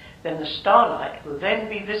 then the starlight will then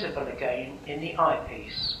be visible again in the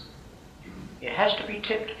eyepiece. It has to be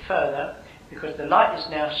tipped further because the light is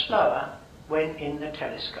now slower when in the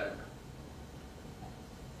telescope.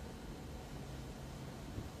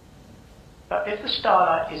 But if the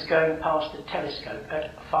starlight is going past the telescope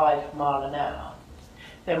at 5 miles an hour,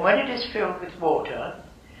 then when it is filled with water,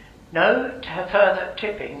 no further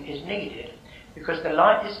tipping is needed because the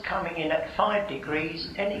light is coming in at 5 degrees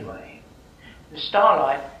anyway. The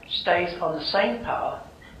starlight stays on the same path,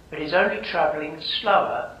 but is only travelling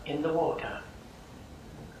slower in the water.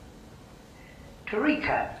 To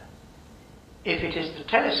recap, if it is the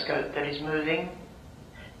telescope that is moving,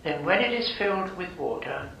 then when it is filled with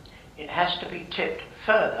water, it has to be tipped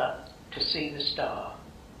further to see the star.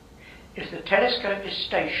 If the telescope is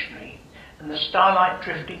stationary and the starlight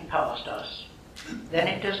drifting past us, then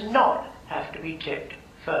it does not have to be tipped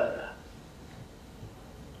further.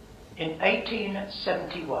 In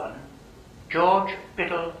 1871, George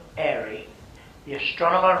Biddle Airy, the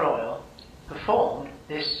Astronomer Royal, performed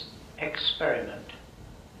this experiment.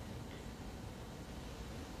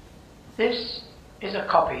 This is a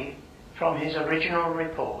copy from his original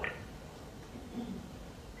report.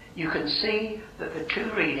 You can see that the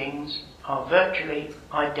two readings are virtually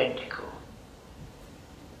identical.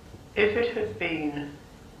 If it had been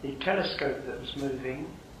the telescope that was moving,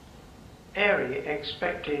 Airy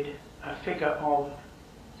expected a figure of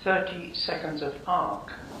 30 seconds of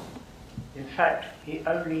arc. In fact, he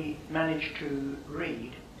only managed to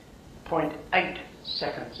read 0.8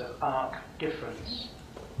 seconds of arc difference.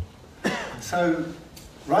 So,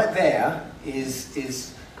 right there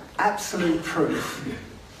is absolute proof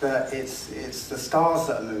that it's the stars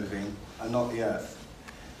that are moving and not the Earth.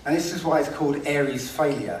 And this is why it's called Airy's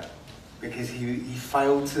failure, because he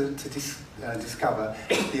failed to discover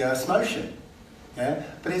the Earth's motion. Yeah?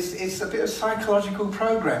 But it's a bit of psychological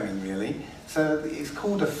programming, really. So it's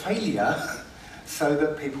called a failure so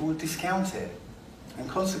that people will discount it. And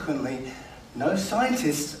consequently, no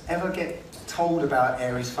scientists ever get told about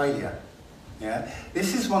Airy's failure. Yeah?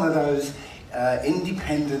 This is one of those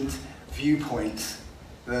independent viewpoints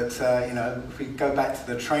that, you know, if we go back to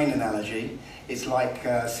the train analogy, it's like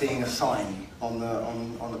seeing a sign on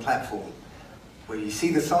the platform. Where you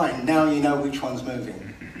see the sign, now you know which one's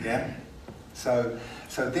moving. Yeah? So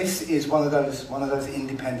this is one of those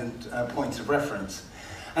independent points of reference.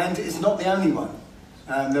 And it's not the only one.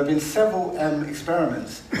 There have been several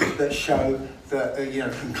experiments that show that, you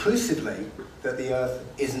know, conclusively that the Earth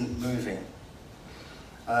isn't moving.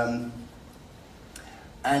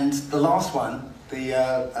 And the last one, the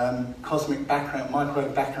cosmic background,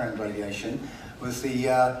 microwave background radiation, was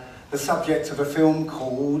the subject of a film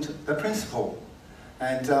called The Principle.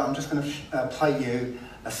 And I'm just going to play you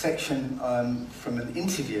a section from an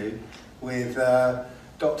interview with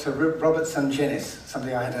Dr. Robert Sungenis,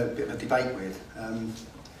 somebody I had a bit of a debate with.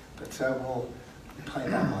 But we'll play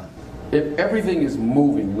that one. If everything is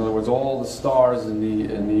moving, in other words, all the stars in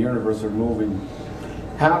the universe are moving,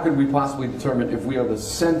 how could we possibly determine if we are the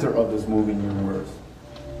center of this moving universe?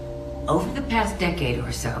 Over the past decade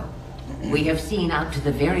or so, we have seen out to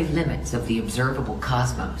the very limits of the observable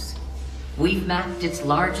cosmos. We've mapped its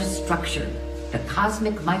largest structure, the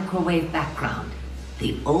cosmic microwave background,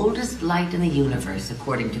 the oldest light in the universe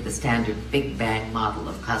according to the standard Big Bang model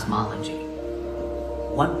of cosmology.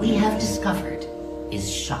 What we have discovered is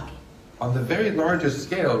shocking. On the very largest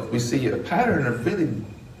scale, we see a pattern of really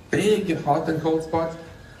big hot and cold spots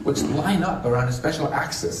which line up around a special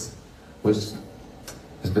axis, which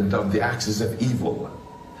has been dubbed the axis of evil.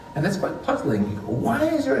 And that's quite puzzling. Why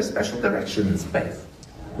is there a special direction in space?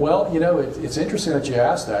 Well, you know, it's interesting that you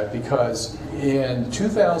asked that, because in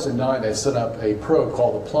 2009 they set up a probe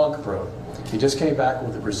called the Planck probe. He just came back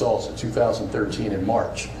with the results in 2013 in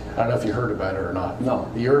March. I don't know if you heard about it or not. No.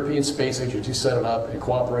 The European Space Agency set it up in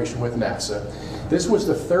cooperation with NASA. This was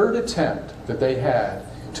the third attempt that they had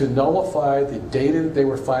to nullify the data that they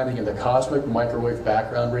were finding in the cosmic microwave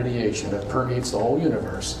background radiation that permeates the whole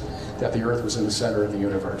universe, that the Earth was in the center of the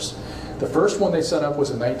universe. The first one they set up was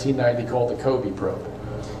in 1990 called the COBE probe.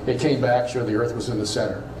 It came back, showed the Earth was in the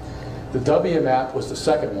center. The WMAP was the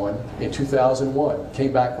second one in 2001,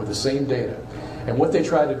 came back with the same data. And what they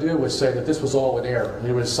tried to do was say that this was all an error.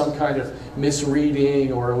 There was some kind of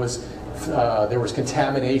misreading, or it was there was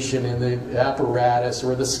contamination in the apparatus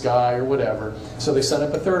or the sky or whatever. So they set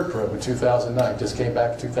up a third probe in 2009, just came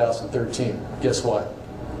back in 2013. Guess what?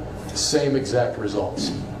 Same exact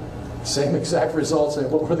results. Same exact results.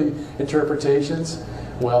 And what were the interpretations?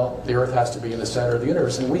 Well, the Earth has to be in the center of the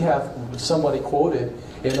universe. And we have somebody quoted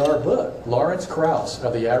in our book, Lawrence Krauss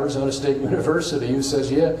of the Arizona State University, who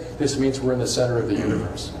says, yeah, this means we're in the center of the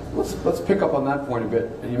universe. Let's pick up on that point a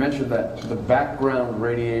bit. You mentioned that the background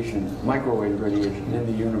radiation, microwave radiation in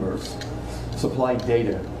the universe, supplied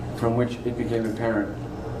data from which it became apparent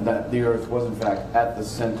that the Earth was in fact at the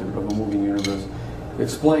center of a moving universe.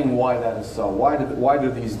 Explain why that is so. Why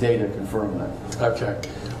do these data confirm that? Okay.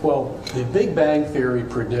 Well, the Big Bang Theory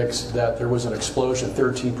predicts that there was an explosion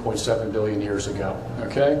 13.7 billion years ago,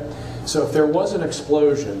 okay? So if there was an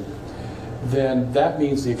explosion, then that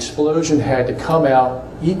means the explosion had to come out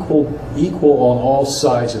equal on all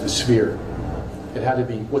sides of the sphere. It had to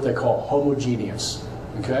be what they call homogeneous,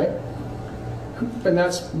 okay? And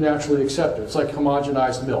that's naturally accepted. It's like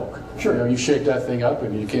homogenized milk. Sure. You know, you shake that thing up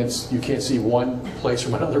and you can't see one place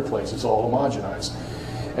from another place. It's all homogenized.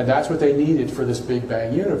 And that's what they needed for this Big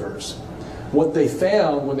Bang universe. What they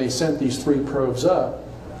found when they sent these 3 probes up,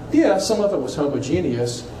 yeah, some of it was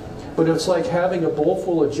homogeneous, but it's like having a bowl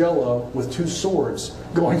full of Jell-O with 2 swords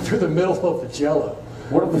going through the middle of the Jell-O.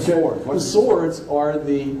 What are the swords? The swords are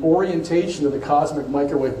the orientation of the cosmic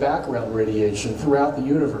microwave background radiation throughout the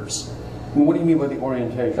universe. Well, what do you mean by the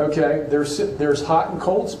orientation? Okay, there's hot and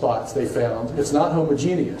cold spots they found. It's not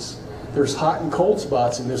homogeneous. There's hot and cold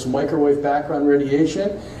spots in this microwave background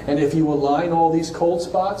radiation, and if you align all these cold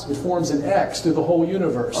spots, it forms an X through the whole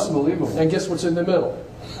universe. Unbelievable. And guess what's in the middle?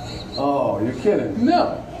 Oh, you're kidding.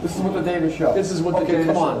 No. This is what the data shows. This is what the data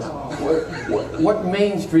shows. Come on. What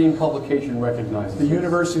mainstream publication recognizes The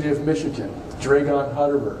University of Michigan, Dragon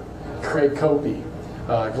Hutterberg, Craig Copey,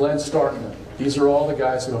 Glenn Starkman. These are all the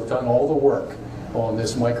guys who have done all the work on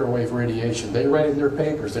this microwave radiation. They read it in their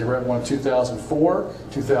papers. They read one in 2004,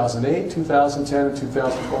 2008, 2010, and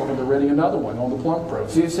 2012, and they're reading another one on the Planck probe.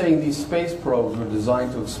 So you're saying these space probes were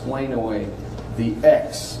designed to explain away the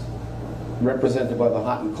X represented by the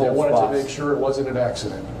hot and cold spots? They wanted to make sure it wasn't an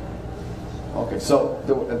accident. Okay, so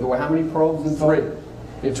there were how many probes in total?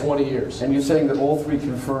 3 in 20 years. And you're saying that all 3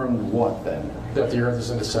 confirmed what then? That the Earth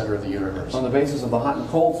is in the center of the universe. On the basis of the hot and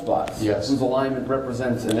cold spots? Yes. Whose alignment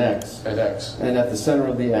represents an X. An X. And at the center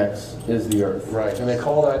of the X is the Earth. Right, and they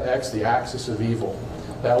call that X the axis of evil.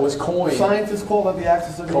 That was coined. Scientists call that the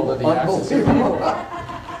axis of evil. Call it the axis of evil.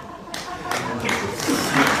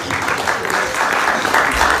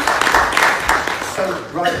 So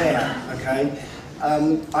right there, okay.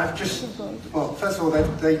 I've just, well, first of all,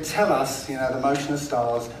 they tell us, you know, the motion of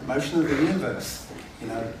stars, motion of the universe, you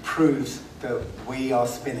know, proves that we are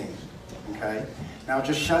spinning, okay? Now I've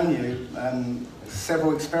just shown you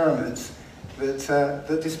several experiments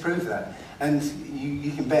that disprove that. And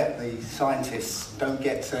you can bet the scientists don't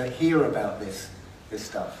get to hear about this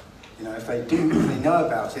stuff. You know, if they know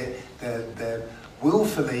about it, they're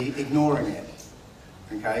willfully ignoring it,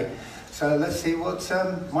 okay? So let's see what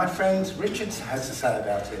my friend Richard has to say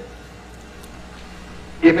about it.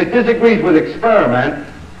 If it disagrees with experiment,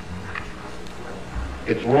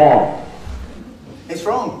 it's wrong. It's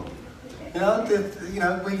wrong. You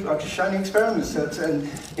know, I've just shown you experiments, and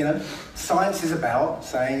you know, science is about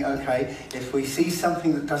saying, okay, if we see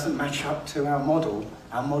something that doesn't match up to our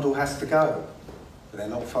model has to go. But they're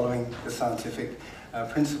not following the scientific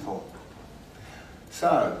principle.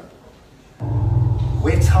 So,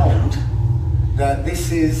 we're told that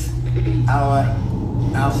this is our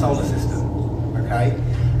solar system, okay?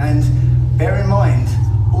 And bear in mind,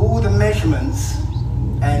 all the measurements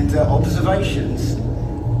and observations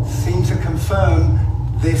seem to confirm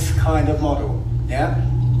this kind of model, yeah?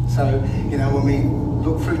 So, you know, when we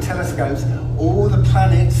look through telescopes, all the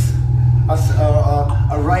planets are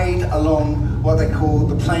arrayed along what they call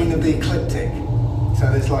the plane of the ecliptic. So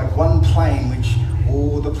there's like one plane which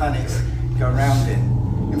all the planets go around in.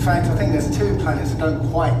 In fact, I think there's 2 planets that don't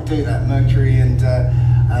quite do that, Mercury and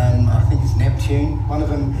I think it's Neptune. One of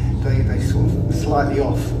them, they sort of slightly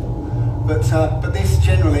off. But this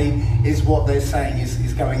generally is what they're saying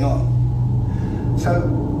is going on.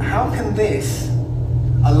 So how can this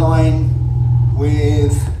align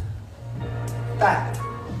with that?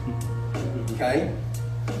 Okay?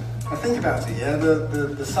 Now think about it, yeah?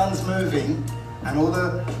 The sun's moving and all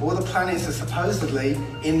the planets are supposedly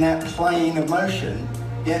in that plane of motion,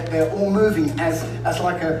 yet they're all moving as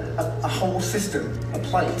like a whole system, a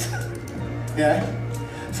plate. Yeah?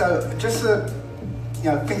 So just to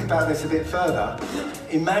think about this a bit further,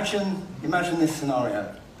 imagine this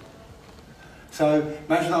scenario. So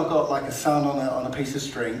imagine I've got like a sun on a piece of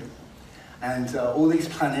string, and all these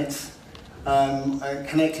planets are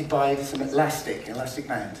connected by some elastic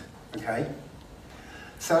band, okay?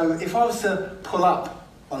 So if I was to pull up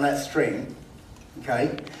on that string,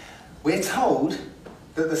 okay, we're told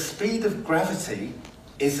that the speed of gravity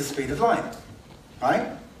is the speed of light, right?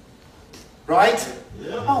 Right?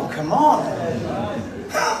 Yeah. Oh, come on!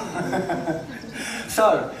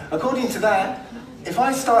 So, according to that, if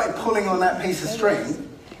I started pulling on that piece of string,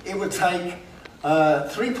 it would take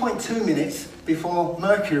 3.2 minutes before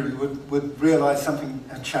Mercury would realise something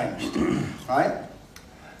had changed, right?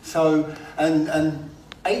 So, and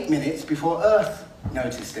 8 minutes before Earth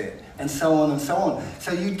noticed it, and so on and so on.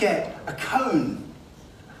 So you'd get a cone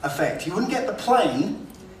effect. You wouldn't get the plane,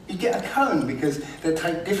 you'd get a cone because they'd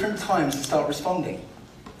take different times to start responding.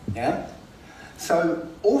 Yeah? So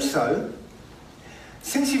also,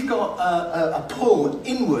 since you've got a pull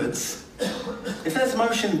inwards, if there's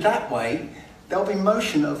motion that way, there'll be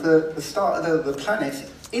motion of the start of the planet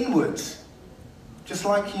inwards. Just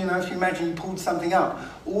like, you know, if you imagine you pulled something up,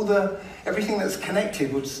 everything that's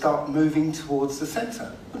connected would start moving towards the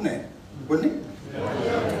centre, wouldn't it? Wouldn't it?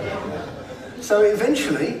 Yeah. So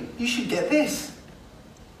eventually, you should get this.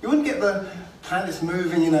 You wouldn't get the planets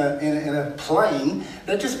moving in a plane,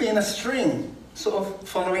 they'd just be in a string, sort of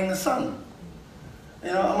following the sun.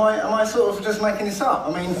 You know, am I sort of just making this up?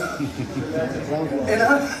 I mean, you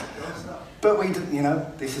know? But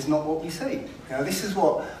this is not what we see. You know, this is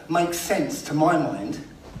what makes sense to my mind.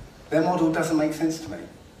 Their model doesn't make sense to me.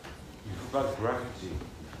 You've got gravity.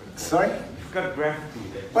 Sorry? You've got gravity.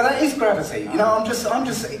 Well, that is gravity. You know, I'm just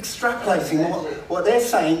extrapolating what they're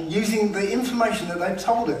saying using the information that they've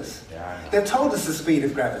told us. Yeah. They've told us the speed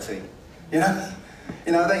of gravity. You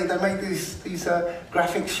know, they make these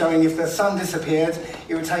graphics showing if the sun disappeared,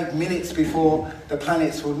 it would take minutes before the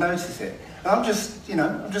planets would notice it. And I'm just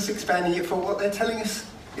expanding it for what they're telling us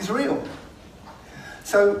is real.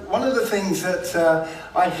 So one of the things that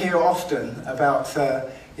I hear often about, the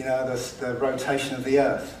rotation of the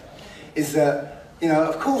Earth is that,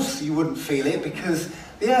 of course you wouldn't feel it because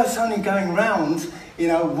the Earth's only going round,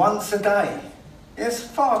 once a day. It's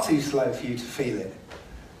far too slow for you to feel it.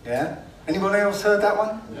 Yeah? Anybody else heard that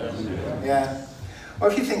one? Yes. Yeah. Well,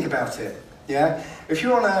 if you think about it, yeah? If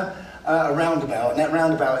you're on a roundabout, and that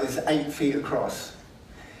roundabout is 8 feet across,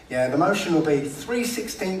 yeah, the motion will be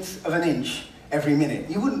 3/16 of an inch every minute.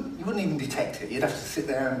 You wouldn't even detect it. You'd have to sit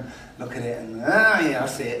there and look at it and, yeah, I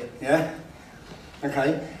see it, yeah?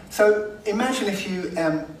 Okay, so imagine if you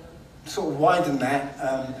sort of widen that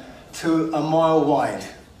to a mile wide,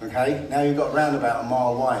 okay? Now you've got a roundabout a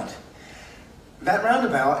mile wide. That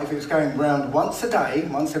roundabout, if it was going round once a day,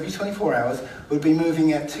 once every 24 hours, would be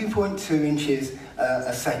moving at 2.2 inches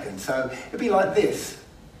a second. So it'd be like this,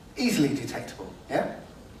 easily detectable, yeah?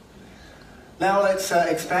 Now let's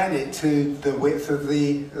expand it to the width of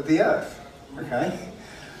the Earth, okay?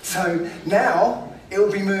 So now it will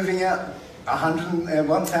be moving at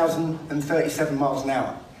 1,037 miles an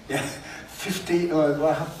hour, yeah?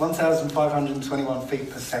 1,521 feet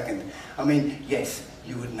per second. I mean, yes,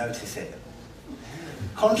 you would notice it.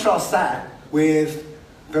 Contrast that with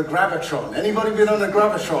the gravitron. Anybody been on a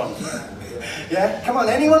gravitron? Yeah? Come on,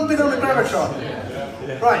 anyone been on a gravitron?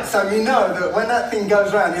 Right, so you know that when that thing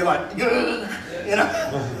goes round, you're like,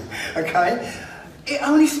 okay? It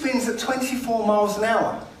only spins at 24 miles an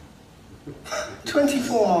hour.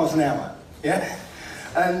 24 miles an hour, yeah?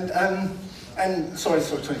 And sorry,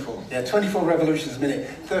 24. Yeah, 24 revolutions a minute,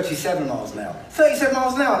 37 miles an hour. 37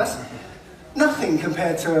 miles an hour, that's nothing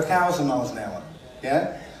compared to 1,000 miles an hour,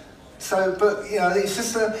 yeah? So, but, it's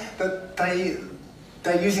just that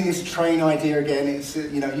they're using this train idea again. It's,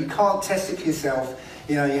 you can't test it for yourself.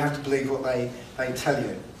 You have to believe what they tell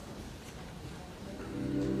you.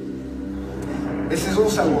 This is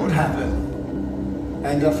also what would happen,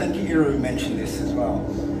 and I think Iru mentioned this as well.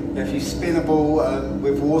 If you spin a ball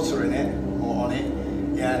with water in it, or on it,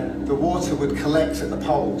 yeah, the water would collect at the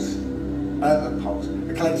poles.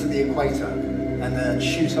 It collects at the equator, and then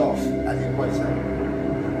shoot off at the equator.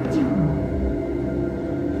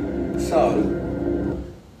 So,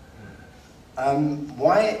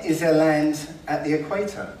 why is there land at the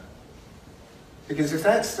equator? Because if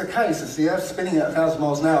that's the case, if the Earth's spinning at 1,000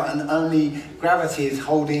 miles an hour and only gravity is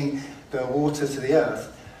holding the water to the Earth,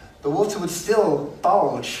 the water would still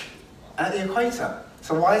bulge at the equator.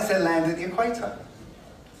 So why is there land at the equator?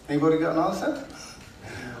 Anybody got an answer?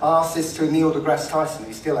 I asked this to Neil deGrasse Tyson,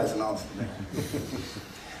 he still hasn't answered me.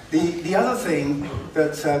 The other thing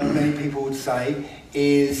that many people would say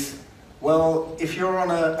is, well, if you're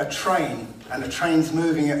on a train and the train's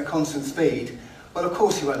moving at a constant speed, well, of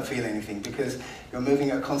course you won't feel anything because you're moving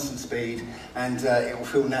at a constant speed and it will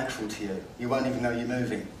feel natural to you. You won't even know you're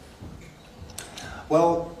moving.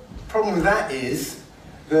 Well, the problem with that is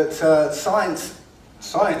that science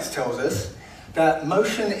tells us that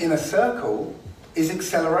motion in a circle is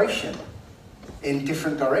acceleration in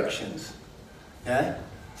different directions. Yeah?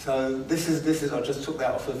 So this is I just took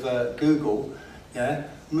that off of Google. Yeah?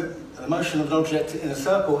 The motion of an object in a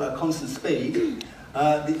circle at a constant speed,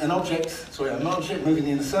 an object moving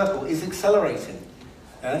in a circle is accelerating.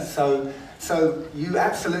 Yeah? So you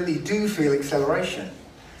absolutely do feel acceleration.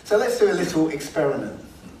 So let's do a little experiment.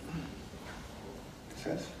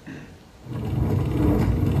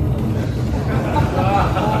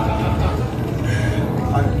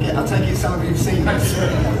 I take it some of you have seen this.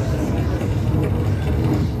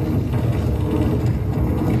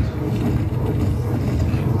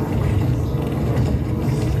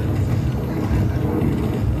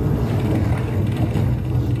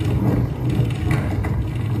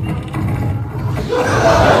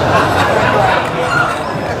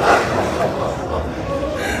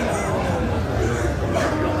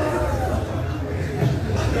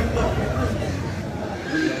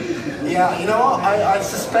 Yeah, you know what? I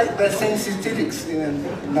suspect their senses did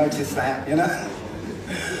notice that, you know?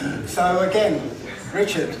 So again,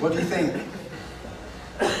 Richard, what do you think?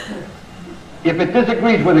 If it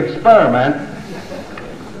disagrees with experiment,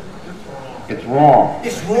 it's wrong.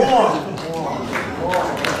 It's wrong.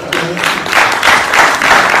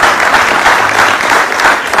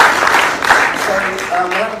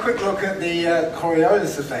 We'll have a quick look at the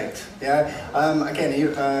Coriolis effect. Yeah. Again,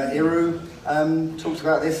 Iru talked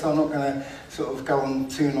about this, so I'm not going to sort of go on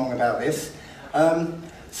too long about this.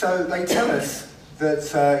 So they tell us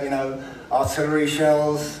that you know, artillery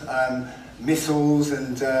shells, missiles,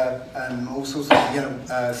 and all sorts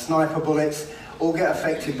of sniper bullets all get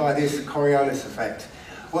affected by this Coriolis effect.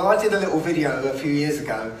 Well, I did a little video a few years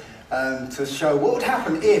ago to show what would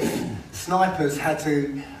happen if snipers had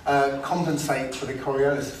to compensate for the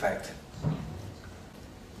Coriolis effect.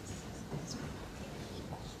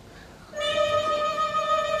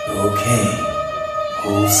 Okay,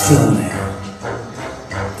 hold still now.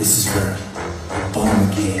 This is where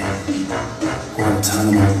Obamacare,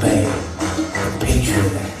 Guantanamo Bay, the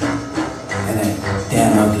Patriot Act, and that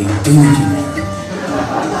damn ugly dude you know.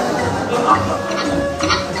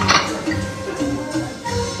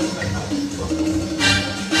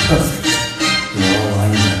 Perfect. You're all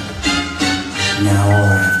lined up. Now all I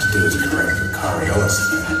have to do is correct the Coriolis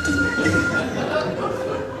effect.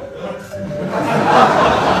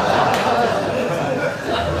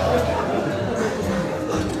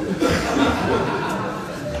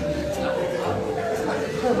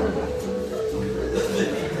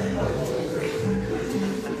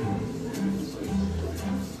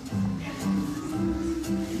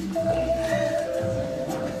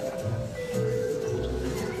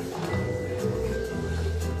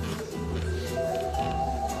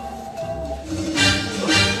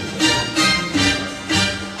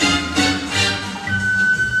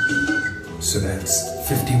 So that's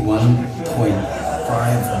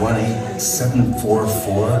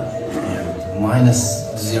 51.518744 and minus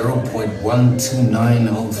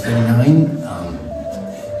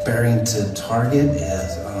 0.129039. Bearing to target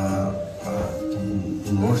is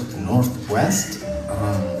northwest.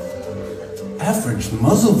 Average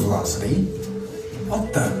muzzle velocity?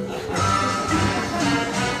 What the?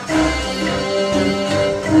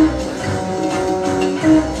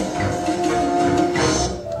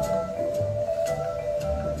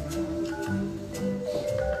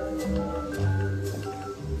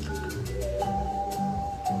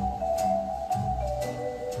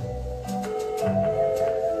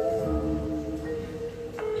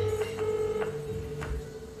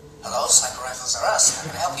 Hello, Sniper Rifles are us. How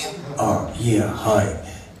can I help you? Yeah, hi.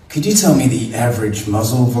 Could you tell me the average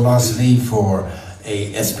muzzle velocity for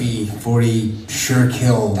a SB-40 Sure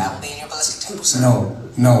Kill? That will be in your ballistic table, sir.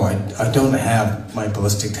 No, I don't have my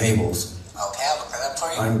ballistic tables. Okay, I'll look that up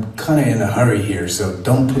for you. I'm kind of in a hurry here, so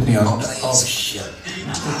don't put me on... Oh, please. Oh, shit.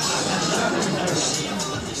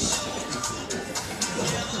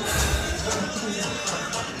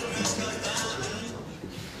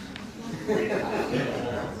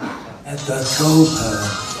 At the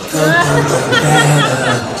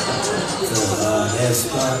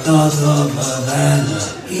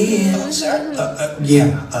Sir?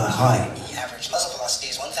 Hi. The average muzzle velocity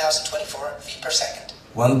is 1,024 feet per second.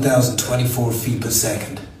 1,024 feet per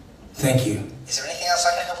second. Thank you. Is there anything else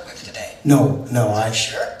I can help you with today? No, I...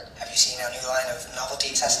 Sure. Have you seen our new line of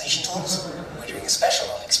novelty assassination tools? We're doing a special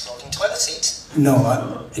on exploding toilet seats.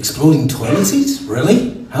 No, exploding toilet seats?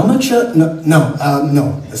 Really? How much?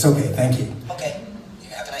 No, it's okay, thank you. Okay. You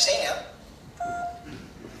have a nice day now.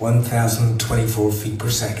 1,024 feet per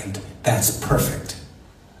second. That's perfect.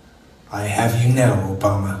 I have you now,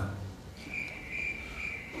 Obama.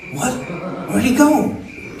 What? Where'd he go?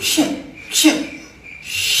 Shit.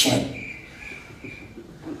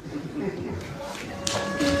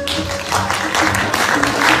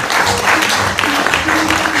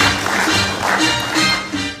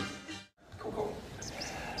 Cool.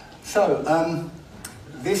 So,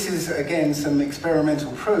 this is again some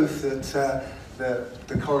experimental proof that the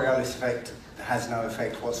Coriolis effect has no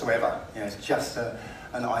effect whatsoever. You know, it's just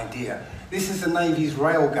an idea. This is the Navy's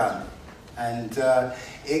railgun, and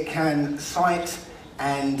it can sight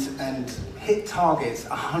and hit targets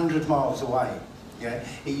 100 miles away. Yeah?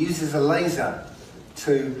 It uses a laser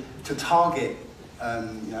to target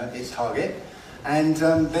its target, and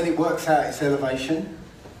then it works out its elevation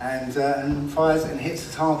and fires and hits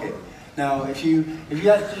the target. Now, if you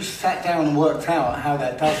actually sat down and worked out how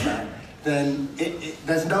that does that, then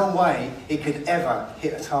there's no way it could ever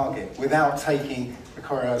hit a target without taking the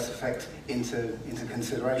Coriolis effect into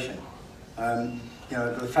consideration.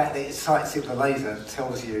 The fact that it sights it with a laser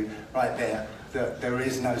tells you right there that there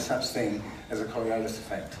is no such thing as a Coriolis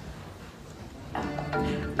effect.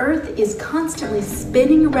 Earth is constantly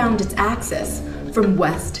spinning around its axis from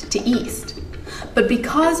west to east. But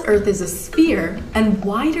because Earth is a sphere and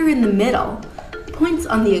wider in the middle, points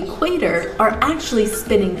on the equator are actually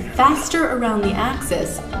spinning faster around the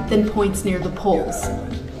axis than points near the poles.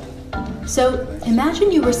 So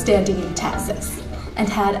imagine you were standing in Texas and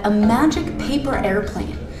had a magic paper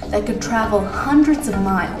airplane that could travel hundreds of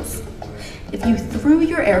miles. If you threw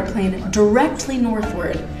your airplane directly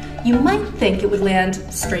northward, you might think it would land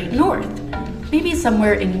straight north, maybe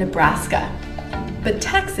somewhere in Nebraska. But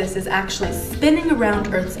Texas is actually spinning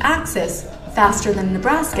around Earth's axis faster than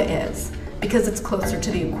Nebraska is, because it's closer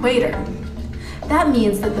to the equator. That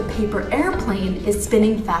means that the paper airplane is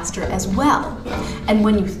spinning faster as well, and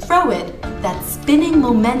when you throw it, that spinning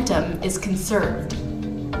momentum is conserved.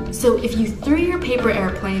 So if you threw your paper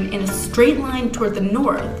airplane in a straight line toward the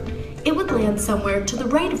north, it would land somewhere to the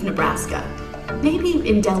right of Nebraska, maybe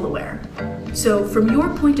in Delaware. So from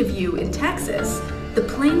your point of view in Texas, the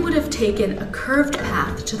plane would have taken a curved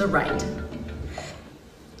path to the right.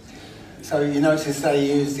 So you notice they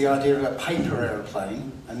use the idea of a paper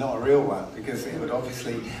aeroplane and not a real one, because it would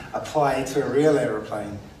obviously apply to a real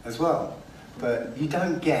aeroplane as well. But you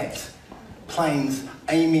don't get planes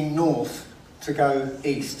aiming north to go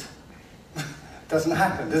east. Doesn't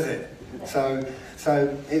happen, does it? So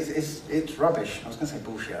it's rubbish. I was going to say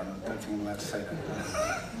bullshit. I don't think I'm allowed to say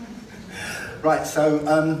that. Right. So.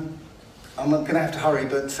 I'm going to have to hurry,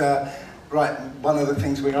 but right, one of the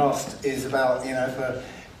things we asked is about, for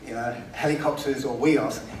helicopters, or we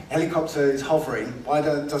asked, helicopter is hovering, why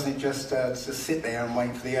doesn't it just sit there and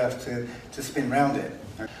wait for the Earth to spin round it?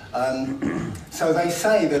 So they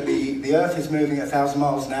say that the Earth is moving at 1,000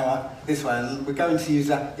 miles an hour this way, and we're going to use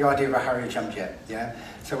the idea of a Harrier jump jet, yeah?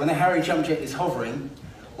 So when a Harrier jump jet is hovering,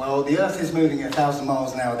 well, the Earth is moving at 1,000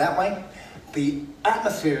 miles an hour that way, the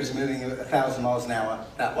atmosphere is moving at 1,000 miles an hour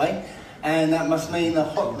that way, and that must mean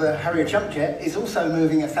the Harrier jump jet is also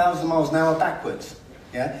moving 1,000 miles an hour backwards.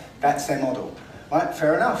 Yeah, that's their model. Right,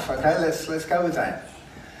 fair enough. Okay, let's go with that.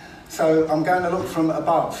 So I'm going to look from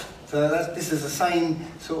above. So this is the same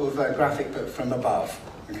sort of graphic, but from above.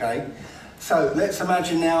 Okay. So let's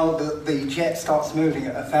imagine now that the jet starts moving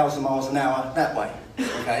at 1,000 miles an hour that way.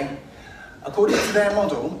 Okay. According to their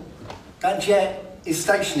model, that jet is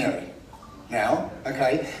stationary now,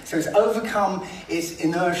 okay, so it's overcome its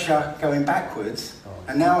inertia going backwards,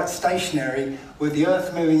 and now it's stationary with the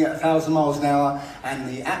Earth moving at 1,000 miles an hour and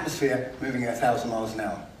the atmosphere moving at 1,000 miles an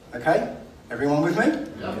hour. Okay? Everyone with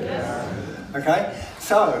me? Yes. Okay?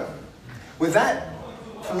 So, with that,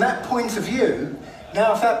 from that point of view,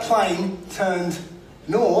 now if that plane turned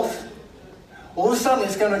north, all of a sudden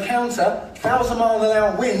it's going to counter 1,000 mile an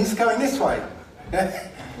hour winds going this way.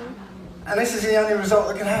 And this is the only result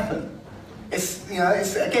that can happen. It's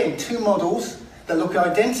again, two models that look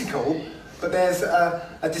identical, but there's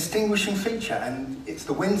a distinguishing feature, and it's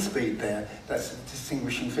the wind speed there that's a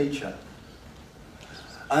distinguishing feature.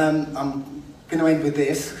 I'm going to end with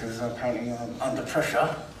this, because apparently I'm under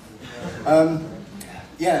pressure.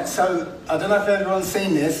 Yeah, so I don't know if everyone's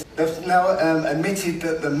seen this. They've now admitted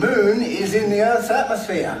that the moon is in the Earth's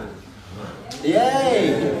atmosphere.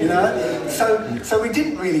 Yay! So we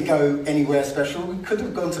didn't really go anywhere special. We could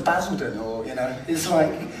have gone to Basildon, or it's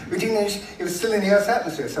like we didn't. It was still in the Earth's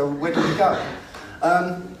atmosphere. So where did we go?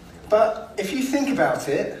 But if you think about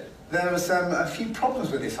it, there was a few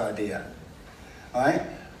problems with this idea. Right?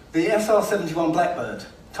 The SR-71 Blackbird,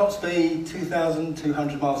 top speed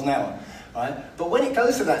 2,200 miles an hour. Right? But when it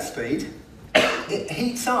goes to that speed, it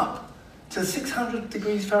heats up to 600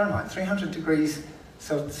 degrees Fahrenheit, 300 degrees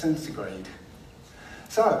centigrade.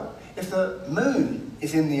 So, if the moon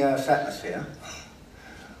is in the Earth's atmosphere,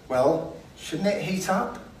 well, shouldn't it heat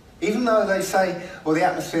up? Even though they say, well, the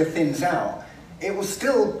atmosphere thins out, it will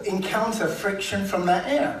still encounter friction from that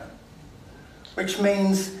air, which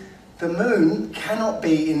means the moon cannot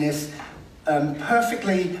be in this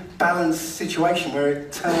perfectly balanced situation where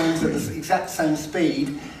it turns at the exact same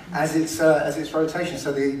speed as its rotation.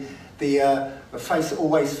 So the face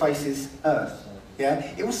always faces Earth. Yeah,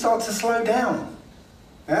 it will start to slow down.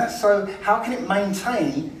 Yeah? So how can it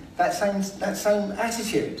maintain that same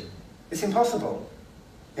attitude? It's impossible.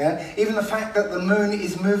 Yeah? Even the fact that the moon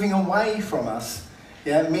is moving away from us,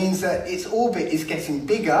 yeah, means that its orbit is getting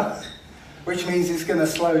bigger, which means it's going to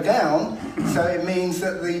slow down. So it means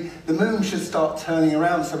that the moon should start turning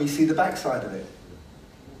around so we see the backside of it.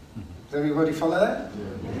 Does everybody follow that?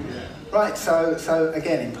 Yeah. Right, so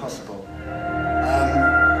again, impossible.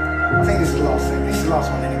 I think this is the last thing. This is the last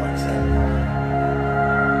one anyway, so.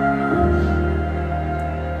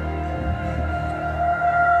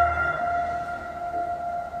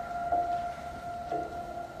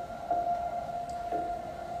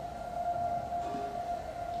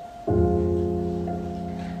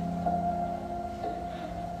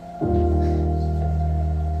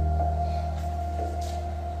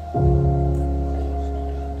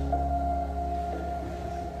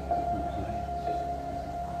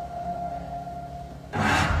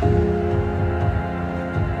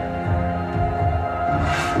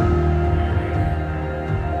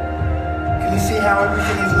 How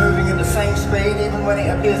everything is moving at the same speed, even when it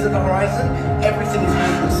appears at the horizon, everything is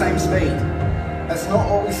moving at the same speed. That's not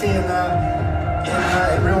what we see in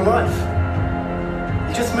real life.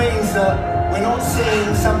 It just means that we're not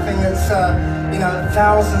seeing something that's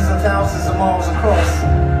thousands and thousands of miles across.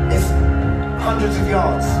 It's hundreds of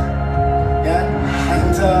yards. Yeah,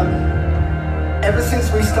 and ever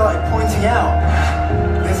since we started pointing out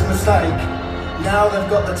this mistake, now they've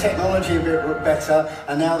got the technology a bit better,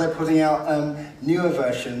 and now they're putting out newer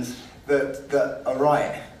versions that are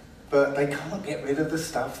right. But they can't get rid of the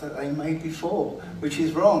stuff that they made before, which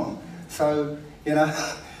is wrong. So, we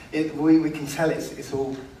can tell it's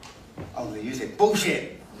all, I'm going to use it,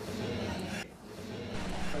 bullshit.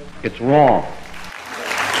 It's wrong.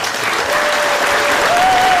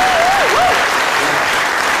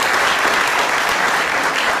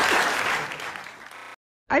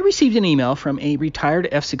 I received an email from a retired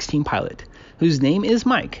F-16 pilot whose name is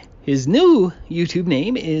Mike. His new YouTube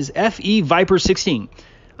name is FE Viper 16,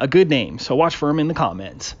 a good name, so watch for him in the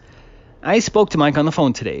comments. I spoke to Mike on the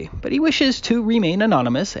phone today, but he wishes to remain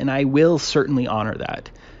anonymous, and I will certainly honor that.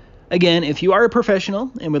 Again, if you are a professional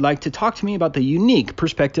and would like to talk to me about the unique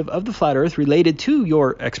perspective of the flat earth related to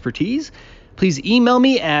your expertise, please email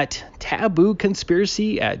me at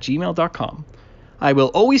tabooconspiracy@gmail.com. I will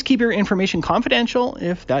always keep your information confidential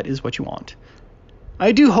if that is what you want.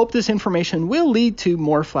 I do hope this information will lead to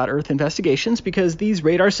more flat earth investigations because these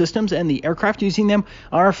radar systems and the aircraft using them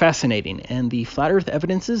are fascinating, and the flat earth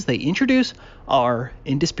evidences they introduce are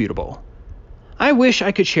indisputable. I wish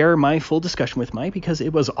I could share my full discussion with Mike because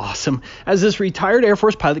it was awesome, as this retired Air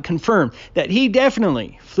Force pilot confirmed that he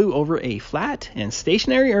definitely flew over a flat and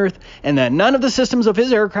stationary Earth and that none of the systems of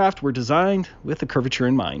his aircraft were designed with the curvature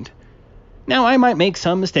in mind. Now, I might make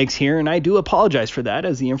some mistakes here, and I do apologize for that,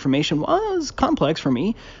 as the information was complex for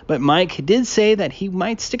me, but Mike did say that he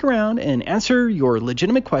might stick around and answer your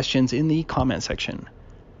legitimate questions in the comment section.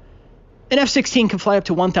 An F-16 can fly up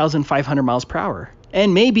to 1,500 miles per hour,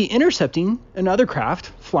 and may be intercepting another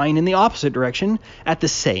craft flying in the opposite direction at the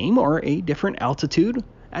same or a different altitude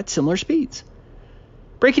at similar speeds.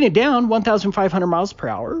 Breaking it down, 1,500 miles per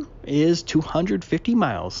hour is 250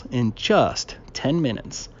 miles in just 10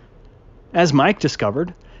 minutes. As Mike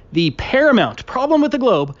discovered, the paramount problem with the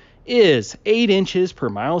globe is 8 inches per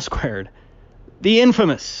mile squared. The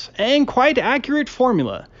infamous and quite accurate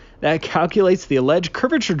formula that calculates the alleged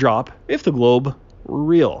curvature drop if the globe were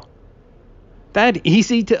real. That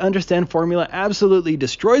easy to understand formula absolutely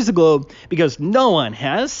destroys the globe because no one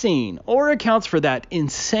has seen or accounts for that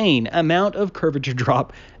insane amount of curvature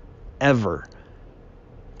drop ever.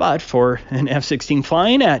 But for an F-16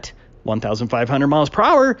 flying at 1,500 miles per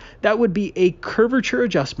hour, that would be a curvature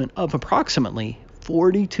adjustment of approximately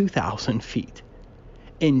 42,000 feet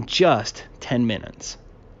in just 10 minutes.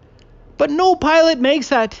 But no pilot makes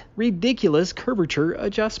that ridiculous curvature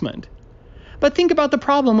adjustment. But think about the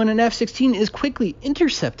problem when an F-16 is quickly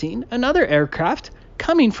intercepting another aircraft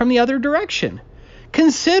coming from the other direction.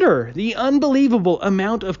 Consider the unbelievable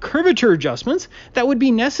amount of curvature adjustments that would be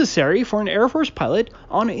necessary for an Air Force pilot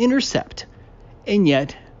on an intercept. And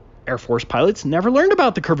yet, Air Force pilots never learned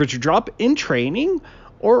about the curvature drop in training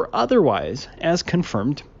or otherwise, as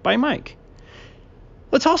confirmed by Mike.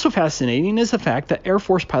 What's also fascinating is the fact that Air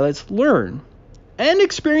Force pilots learn and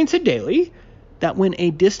experience it daily that when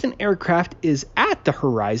a distant aircraft is at the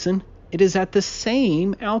horizon, it is at the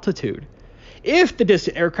same altitude. If the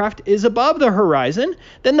distant aircraft is above the horizon,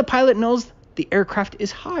 then the pilot knows the aircraft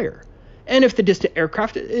is higher. And if the distant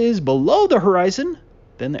aircraft is below the horizon,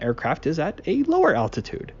 then the aircraft is at a lower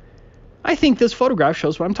altitude. I think this photograph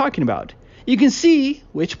shows what I'm talking about. You can see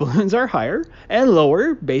which balloons are higher and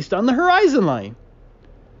lower based on the horizon line.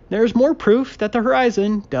 There's more proof that the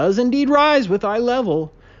horizon does indeed rise with eye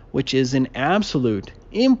level, which is an absolute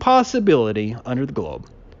impossibility under the globe.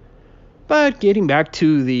 But getting back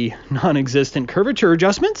to the non-existent curvature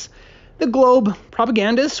adjustments, the globe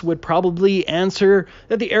propagandists would probably answer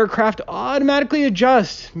that the aircraft automatically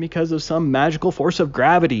adjusts because of some magical force of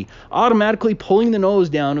gravity, automatically pulling the nose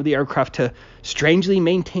down of the aircraft to strangely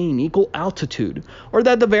maintain equal altitude, or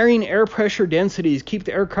that the varying air pressure densities keep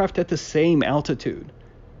the aircraft at the same altitude.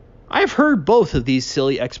 I've heard both of these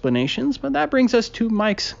silly explanations, but that brings us to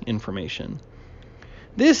Mike's information.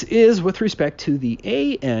 This is with respect to the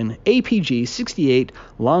AN/APG-68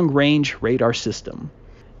 long-range radar system.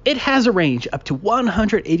 It has a range up to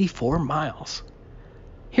 184 miles.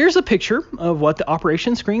 Here's a picture of what the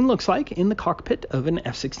operation screen looks like in the cockpit of an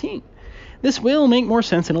F-16. This will make more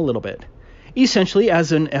sense in a little bit. Essentially,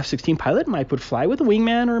 as an F-16 pilot, Mike would fly with a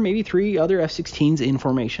wingman or maybe 3 other F-16s in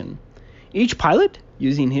formation. Each pilot,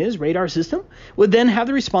 using his radar system, would then have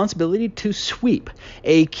the responsibility to sweep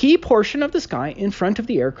a key portion of the sky in front of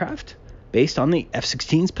the aircraft based on the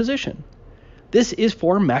F-16's position. This is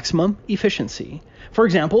for maximum efficiency. For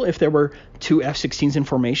example, if there were 2 F-16s in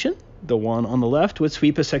formation, the one on the left would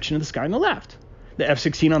sweep a section of the sky on the left. The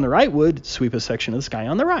F-16 on the right would sweep a section of the sky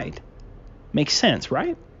on the right. Makes sense,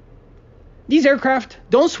 right? These aircraft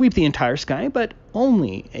don't sweep the entire sky, but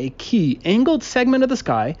only a key angled segment of the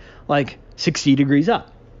sky, like 60 degrees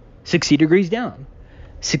up, 60 degrees down,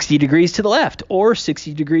 60 degrees to the left, or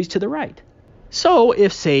 60 degrees to the right. So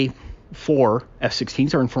if, say, 4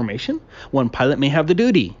 F-16s are in formation, one pilot may have the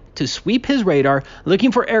duty to sweep his radar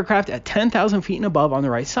looking for aircraft at 10,000 feet and above on the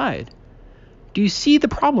right side. Do you see the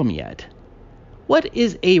problem yet? What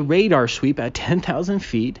is a radar sweep at 10,000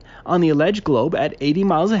 feet on the alleged globe at 80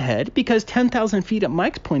 miles ahead? Because 10,000 feet at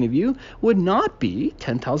Mike's point of view would not be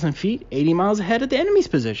 10,000 feet 80 miles ahead at the enemy's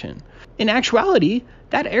position. In actuality,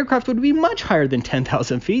 that aircraft would be much higher than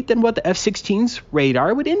 10,000 feet than what the F-16's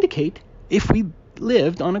radar would indicate if we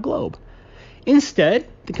lived on a globe. Instead,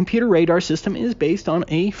 the computer radar system is based on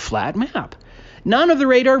a flat map. None of the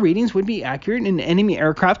radar readings would be accurate, and enemy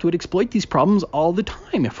aircraft would exploit these problems all the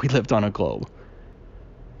time if we lived on a globe.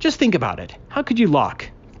 Just think about it. How could you lock,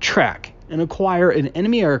 track, and acquire an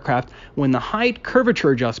enemy aircraft when the height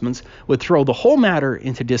curvature adjustments would throw the whole matter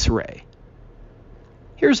into disarray?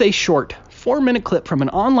 Here's a short 4-minute clip from an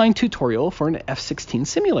online tutorial for an F-16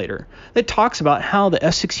 simulator that talks about how the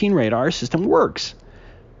F-16 radar system works.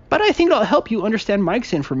 But I think it'll help you understand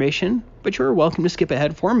Mike's information, but you're welcome to skip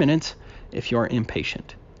ahead 4 minutes if you're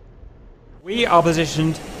impatient. We are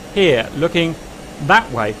positioned here, looking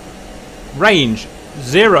that way. Range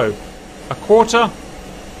 0, a quarter,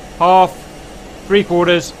 half,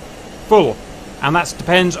 3/4, full. And that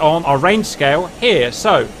depends on our range scale here.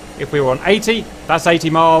 So if we were on 80, that's 80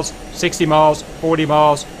 miles, 60 miles, 40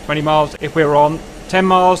 miles, 20 miles. If we were on 10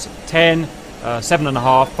 miles, 10,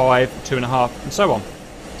 7.5, 5, 2.5, and so on.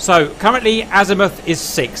 So currently azimuth is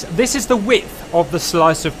 6. This is the width of the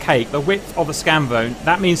slice of cake, the width of the scan zone.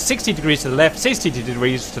 That means 60 degrees to the left, 60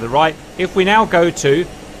 degrees to the right. If we now go to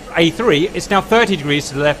A3, it's now 30 degrees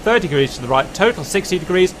to the left, 30 degrees to the right, total 60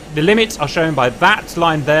 degrees. The limits are shown by that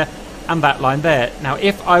line there and that line there. Now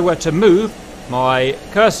if I were to move my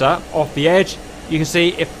cursor off the edge, you can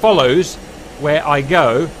see it follows where I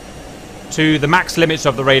go to the max limits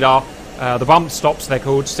of the radar. The bump stops, they're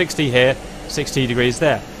called, 60 here, 60 degrees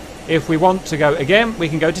there. If we want to go again, we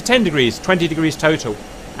can go to 10 degrees, 20 degrees total.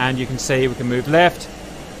 And you can see we can move left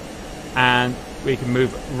and we can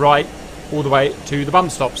move right all the way to the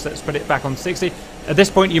bump stops. Let's put it back on 60. At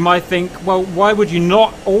this point you might think, well, why would you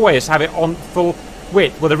not always have it on full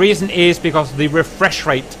width? Well, the reason is because of the refresh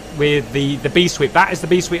rate with the B sweep. That is the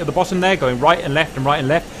B sweep at the bottom there, going right and left and right and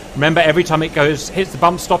left. Remember, every time it hits the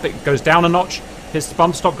bump stop, it goes down a notch. Hits the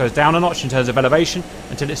bump stop, goes down a notch in terms of elevation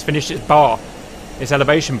until it's finished its bar, its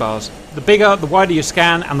elevation bars. The bigger, the wider you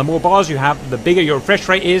scan and the more bars you have, the bigger your refresh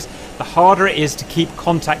rate is, the harder it is to keep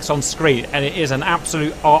contacts on screen. And it is an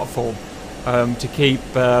absolute art form to keep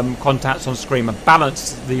contacts on screen and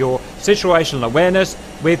balance your situational awareness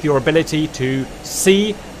with your ability to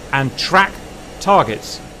see and track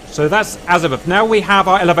targets. So that's azimuth. Now we have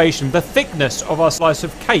our elevation, the thickness of our slice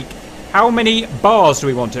of cake. How many bars do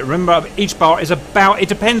we want it? Remember, each bar is about, it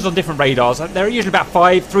depends on different radars. They're usually about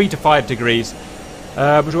 3 to 5 degrees.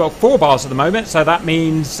 We've got 4 bars at the moment, so that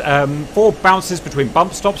means 4 bounces between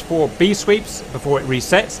bump stops, 4 B sweeps before it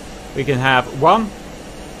resets. We can have 1,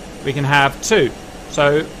 we can have 2.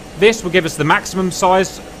 So this will give us the maximum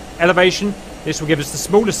size elevation, this will give us the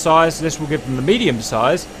smallest size, this will give them the medium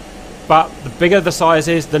size. but the bigger the size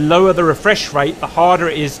is, the lower the refresh rate, the harder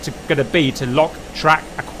it is going to be to lock, track,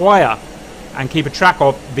 acquire, and keep a track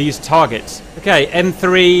of these targets. Okay,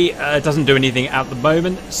 M3 doesn't do anything at the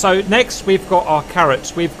moment. So next we've got our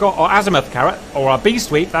carrots. We've got our azimuth carrot, or our B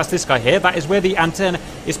sweep. That's this guy here. That is where the antenna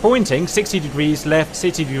is pointing. 60 degrees left,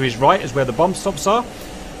 60 degrees right is where the bomb stops are.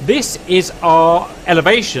 This is our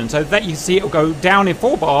elevation, so that you can see it will go down in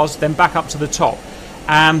 4 bars, then back up to the top.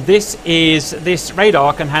 And this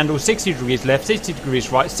radar can handle 60 degrees left, 60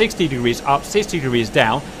 degrees right, 60 degrees up, 60 degrees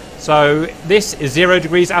down. So this is 0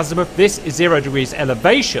 degrees azimuth, this is 0 degrees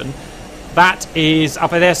elevation. That is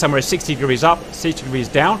up there somewhere 60 degrees up, 60 degrees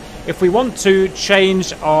down. If we want to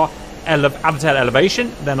change our Alcatel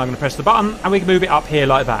elevation, then I'm going to press the button and we can move it up here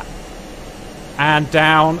like that. And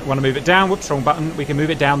down, want to move it down, whoops, wrong button, we can move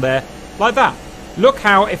it down there like that. Look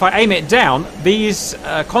how, if I aim it down, these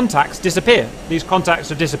contacts disappear. These contacts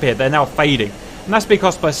have disappeared, they're now fading. And that's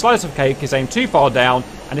because my slice of cake is aimed too far down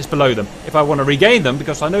and it's below them. If I want to regain them,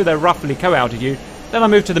 because I know they're roughly co-altitude, then I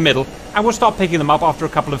move to the middle and we'll start picking them up after a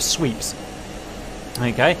couple of sweeps.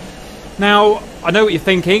 Okay, now I know what you're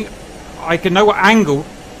thinking. I can know what angle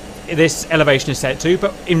this elevation is set to,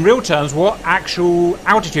 but in real terms, what actual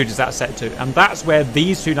altitude is that set to? And that's where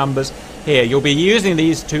these two numbers here, you'll be using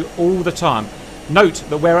these two all the time. Note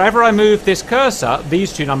that wherever I move this cursor,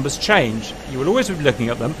 these two numbers change. You will always be looking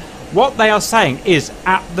at them. What they are saying is,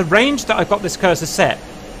 at the range that I've got this cursor set,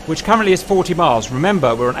 which currently is 40 miles.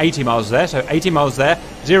 Remember, we're on 80 miles there, so 80 miles there,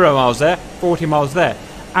 0 miles there, 40 miles there.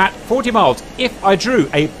 At 40 miles, if I drew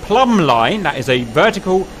a plumb line, that is a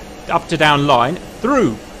vertical up to down line,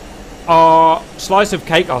 through our slice of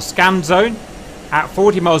cake, our scan zone, at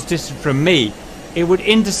 40 miles distant from me, it would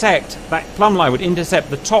intersect, that plumb line would intercept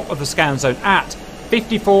the top of the scan zone at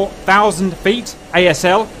 54,000 feet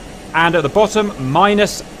ASL, and at the bottom,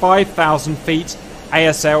 minus 5,000 feet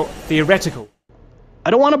ASL theoretical.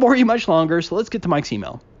 I don't want to bore you much longer, so let's get to Mike's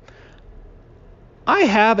email. I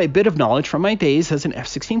have a bit of knowledge from my days as an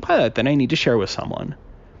F-16 pilot that I need to share with someone.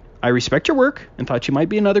 I respect your work and thought you might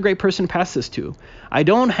be another great person to pass this to. I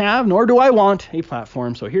don't have, nor do I want, a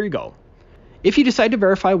platform, so here you go. If you decide to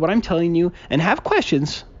verify what I'm telling you and have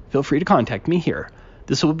questions, feel free to contact me here.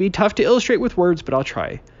 This will be tough to illustrate with words, but I'll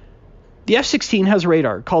try. The F-16 has a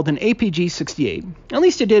radar called an APG-68. At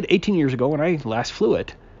least it did 18 years ago when I last flew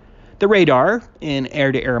it. The radar, in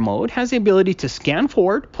air-to-air mode, has the ability to scan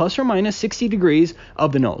forward plus or minus 60 degrees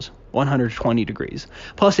of the nose, 120 degrees,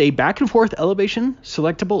 plus a back-and-forth elevation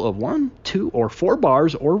selectable of 1, 2, or 4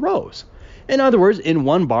 bars or rows. In other words, in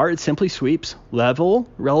 1 bar, it simply sweeps level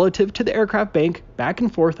relative to the aircraft bank back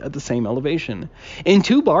and forth at the same elevation. In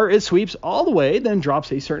 2 bar, it sweeps all the way, then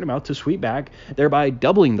drops a certain amount to sweep back, thereby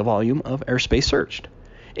doubling the volume of airspace searched.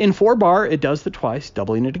 In 4 bar, it does the twice,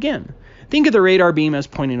 doubling it again. Think of the radar beam as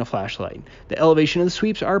pointing a flashlight. The elevation of the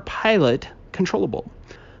sweeps are pilot controllable.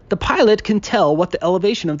 The pilot can tell what the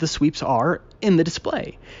elevation of the sweeps are in the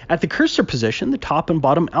display. At the cursor position, the top and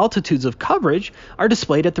bottom altitudes of coverage are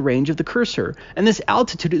displayed at the range of the cursor, and this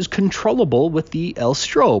altitude is controllable with the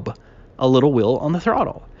L-strobe, a little wheel on the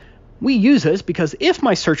throttle. We use this because if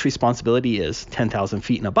my search responsibility is 10,000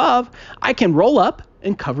 feet and above, I can roll up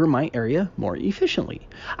and cover my area more efficiently.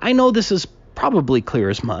 I know this is probably clear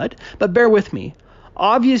as mud, but bear with me.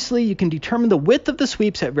 Obviously, you can determine the width of the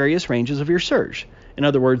sweeps at various ranges of your search. In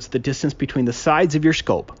other words, the distance between the sides of your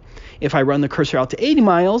scope. If I run the cursor out to 80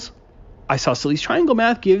 miles, isosceles triangle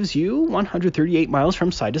math gives you 138 miles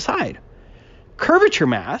from side to side. Curvature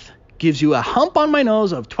math gives you a hump on my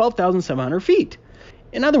nose of 12,700 feet.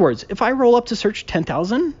 In other words, if I roll up to search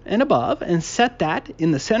 10,000 and above and set that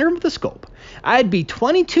in the center of the scope, I'd be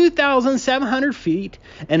 22,700 feet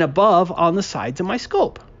and above on the sides of my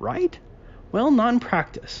scope, right? Well, not in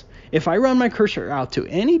practice. If I run my cursor out to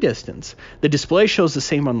any distance, the display shows the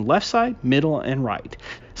same on the left side, middle, and right.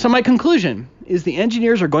 So my conclusion is the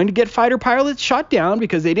engineers are going to get fighter pilots shot down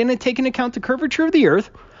because they didn't take into account the curvature of the Earth,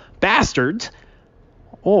 bastards,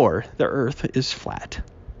 or the Earth is flat.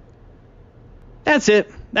 That's it.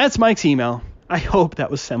 That's Mike's email. I hope that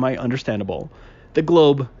was semi-understandable. The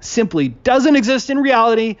globe simply doesn't exist in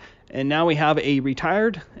reality, and now we have a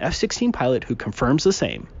retired F-16 pilot who confirms the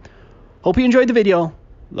same. Hope you enjoyed the video.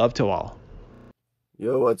 Love to all.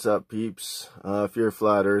 Yo, what's up, peeps? If you're a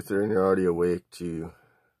flat earther and you're already awake to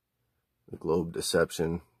the globe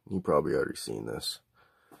deception, you probably already seen this.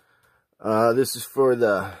 This is for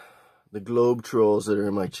the globe trolls that are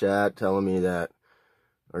in my chat telling me that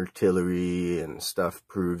artillery and stuff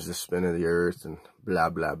proves the spin of the earth and blah,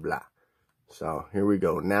 blah, blah. So here we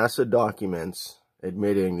go. NASA documents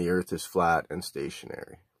admitting the earth is flat and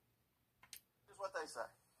stationary. Here's what they say.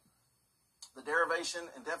 the derivation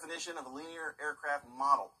and definition of a linear aircraft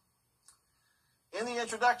model. In the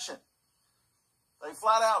introduction, they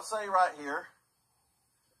flat out say right here,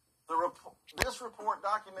 this report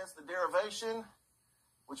documents the derivation,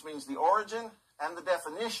 which means the origin, and the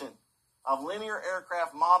definition of linear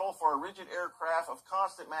aircraft model for a rigid aircraft of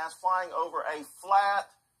constant mass flying over a flat,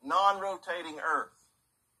 non-rotating Earth.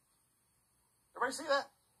 Everybody see that?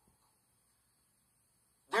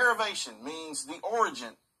 Derivation means the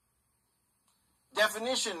origin.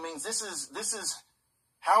 Definition means this is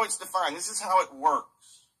how it's defined. This is how it works.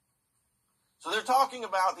 So they're talking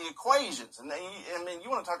about the equations, and you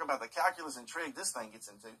want to talk about the calculus and trig this thing gets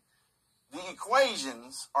into. The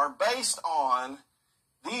equations are based on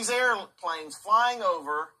these airplanes flying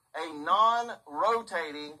over a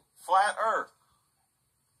non-rotating flat Earth.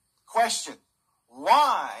 Question: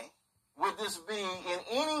 why would this be in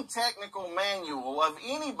any technical manual of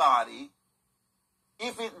anybody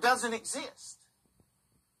if it doesn't exist?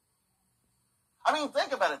 I mean,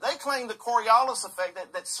 think about it. They claim the Coriolis effect,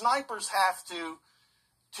 that snipers have to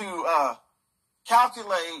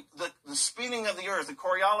calculate the spinning of the Earth, the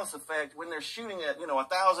Coriolis effect, when they're shooting at,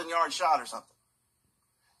 1,000-yard shot or something.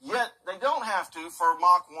 Yet they don't have to for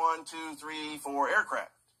Mach 1, 2, 3, 4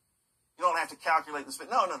 aircraft. You don't have to calculate the spin.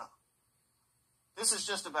 No. This is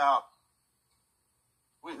just about,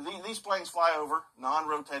 these planes fly over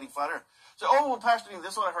non-rotating flat Earth. So, well, Pastor Dean,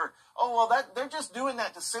 this is what I heard. Oh, well, they're just doing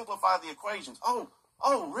that to simplify the equations. Oh,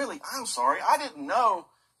 really? I'm sorry. I didn't know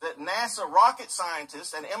that NASA rocket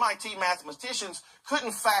scientists and MIT mathematicians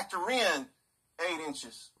couldn't factor in 8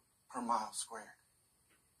 inches per mile squared.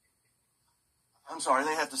 I'm sorry,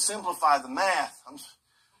 they have to simplify the math.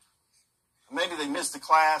 Maybe they missed a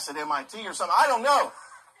class at MIT or something. I don't know.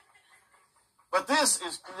 But this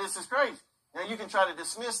is crazy. Now, you can try to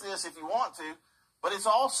dismiss this if you want to, but it's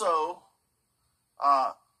also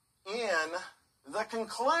in the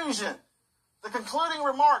conclusion, the concluding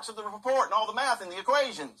remarks of the report and all the math and the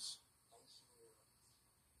equations.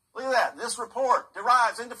 Look at that. This report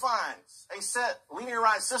derives and defines a set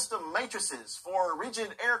linearized system matrices for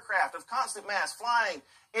rigid aircraft of constant mass flying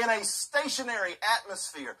in a stationary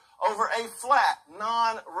atmosphere over a flat,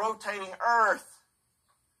 non-rotating Earth.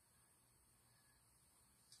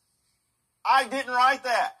 I didn't write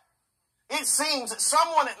that. It seems that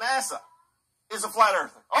someone at NASA is a flat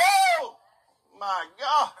earther. Oh, my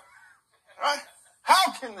God. Right?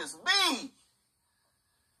 How can this be?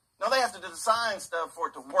 No, they have to design stuff for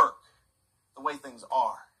it to work the way things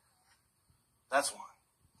are. That's why.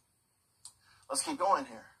 Let's keep going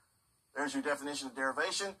here. There's your definition of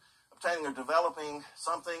derivation. Obtaining or developing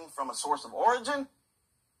something from a source of origin.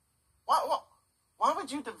 Why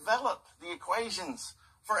would you develop the equations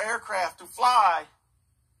for aircraft to fly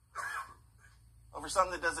over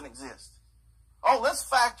something that doesn't exist? Oh, let's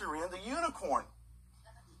factor in the unicorn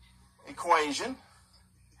equation,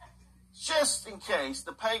 just in case,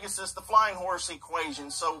 the Pegasus, the flying horse equation.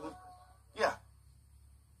 So, yeah.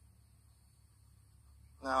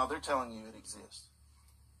 No, they're telling you it exists.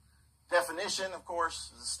 Definition, of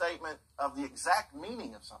course, is a statement of the exact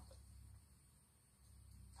meaning of something.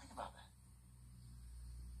 Think about that.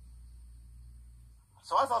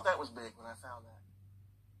 So I thought that was big when I found that.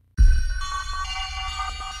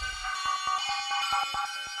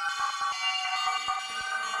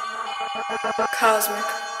 Cosmic.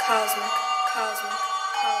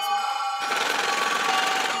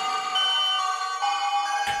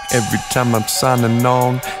 Every time I'm signing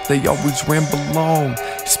on, they always ramble on,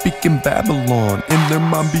 speaking Babylon, in their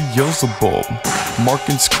mind Beelzebub, mark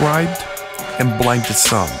inscribed and blind to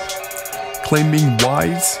some, claiming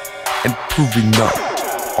wise and proving none.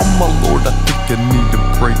 Oh my Lord, I think I need a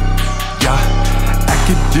break. Yeah,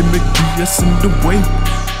 academic BS in the way.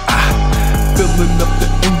 Filling up the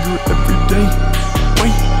anger every day.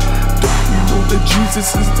 Wait, don't you know that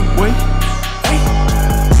Jesus is the way? Hey,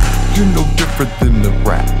 you're no different than a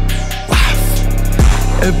rat.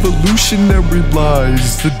 Laugh. Evolutionary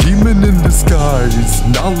lies, the demon in disguise.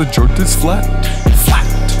 Knowledge earth is flat.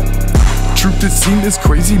 Truth is seen as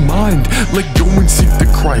crazy mind. Let go and seek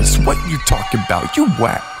the Christ. What you talking about? You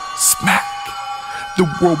whack. Smack. The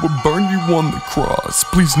world will burn you on the cross.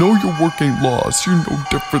 Please know your work ain't lost. You're no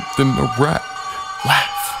different than a rat. Laugh.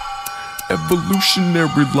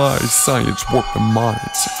 Evolutionary lies, science warping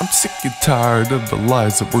minds. I'm sick and tired of the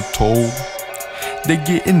lies that we're told. They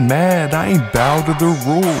getting mad, I ain't bow to their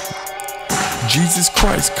rule. Jesus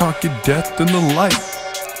Christ conquered death and the light.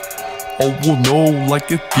 All will know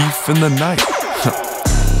like a thief in the night.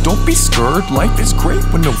 Don't be scared, life is great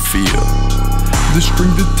with no fear. The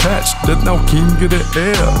string detached, that now king of the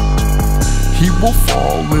air. He will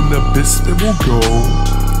fall in the abyss that will go.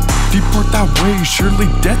 deep art thy way, surely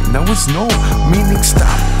death knows no meaning. Stop,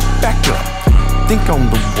 back up, think on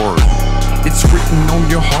the word. It's written on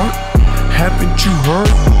your heart, haven't you heard?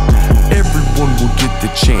 Everyone will get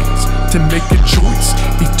the chance to make a choice.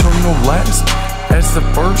 Eternal last, as the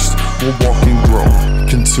first will walk and grow.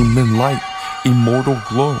 Consuming light, immortal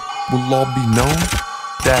glow, will all be known?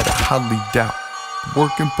 That I highly doubt.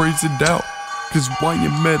 Work and praise it out. Cause while you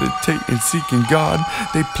meditate and seeking God,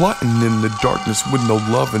 they plotting in the darkness with no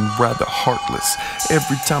love and rather heartless.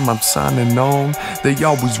 Every time I'm signing on, they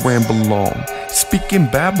always ramble on, speaking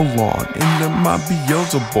Babylon in the my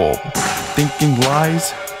Beelzebub. Thinking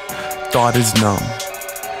lies, thought is numb.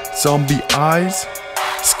 Zombie eyes,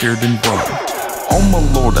 scared and run. Oh my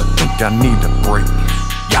Lord, I think I need a break.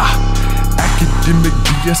 Yeah, academic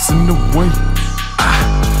BS in the way.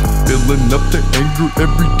 Filling up the anger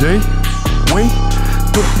every day. Wait,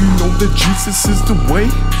 don't you know that Jesus is the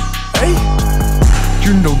way? Hey,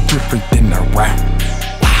 you're no different than a rat.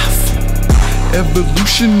 Laugh.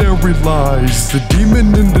 Evolutionary lies, the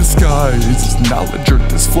demon in disguise. Knowledge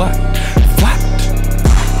earth is flat.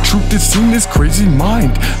 Truth is seen as crazy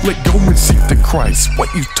mind. Let go and seek the Christ.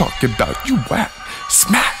 What you talk about, you whack.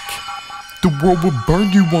 Smack. The world will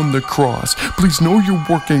burn you on the cross. Please know your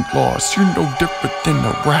work ain't lost. You're no different than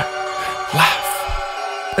a rat. Laugh.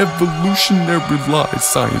 Evolutionary lies,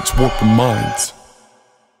 science warping minds.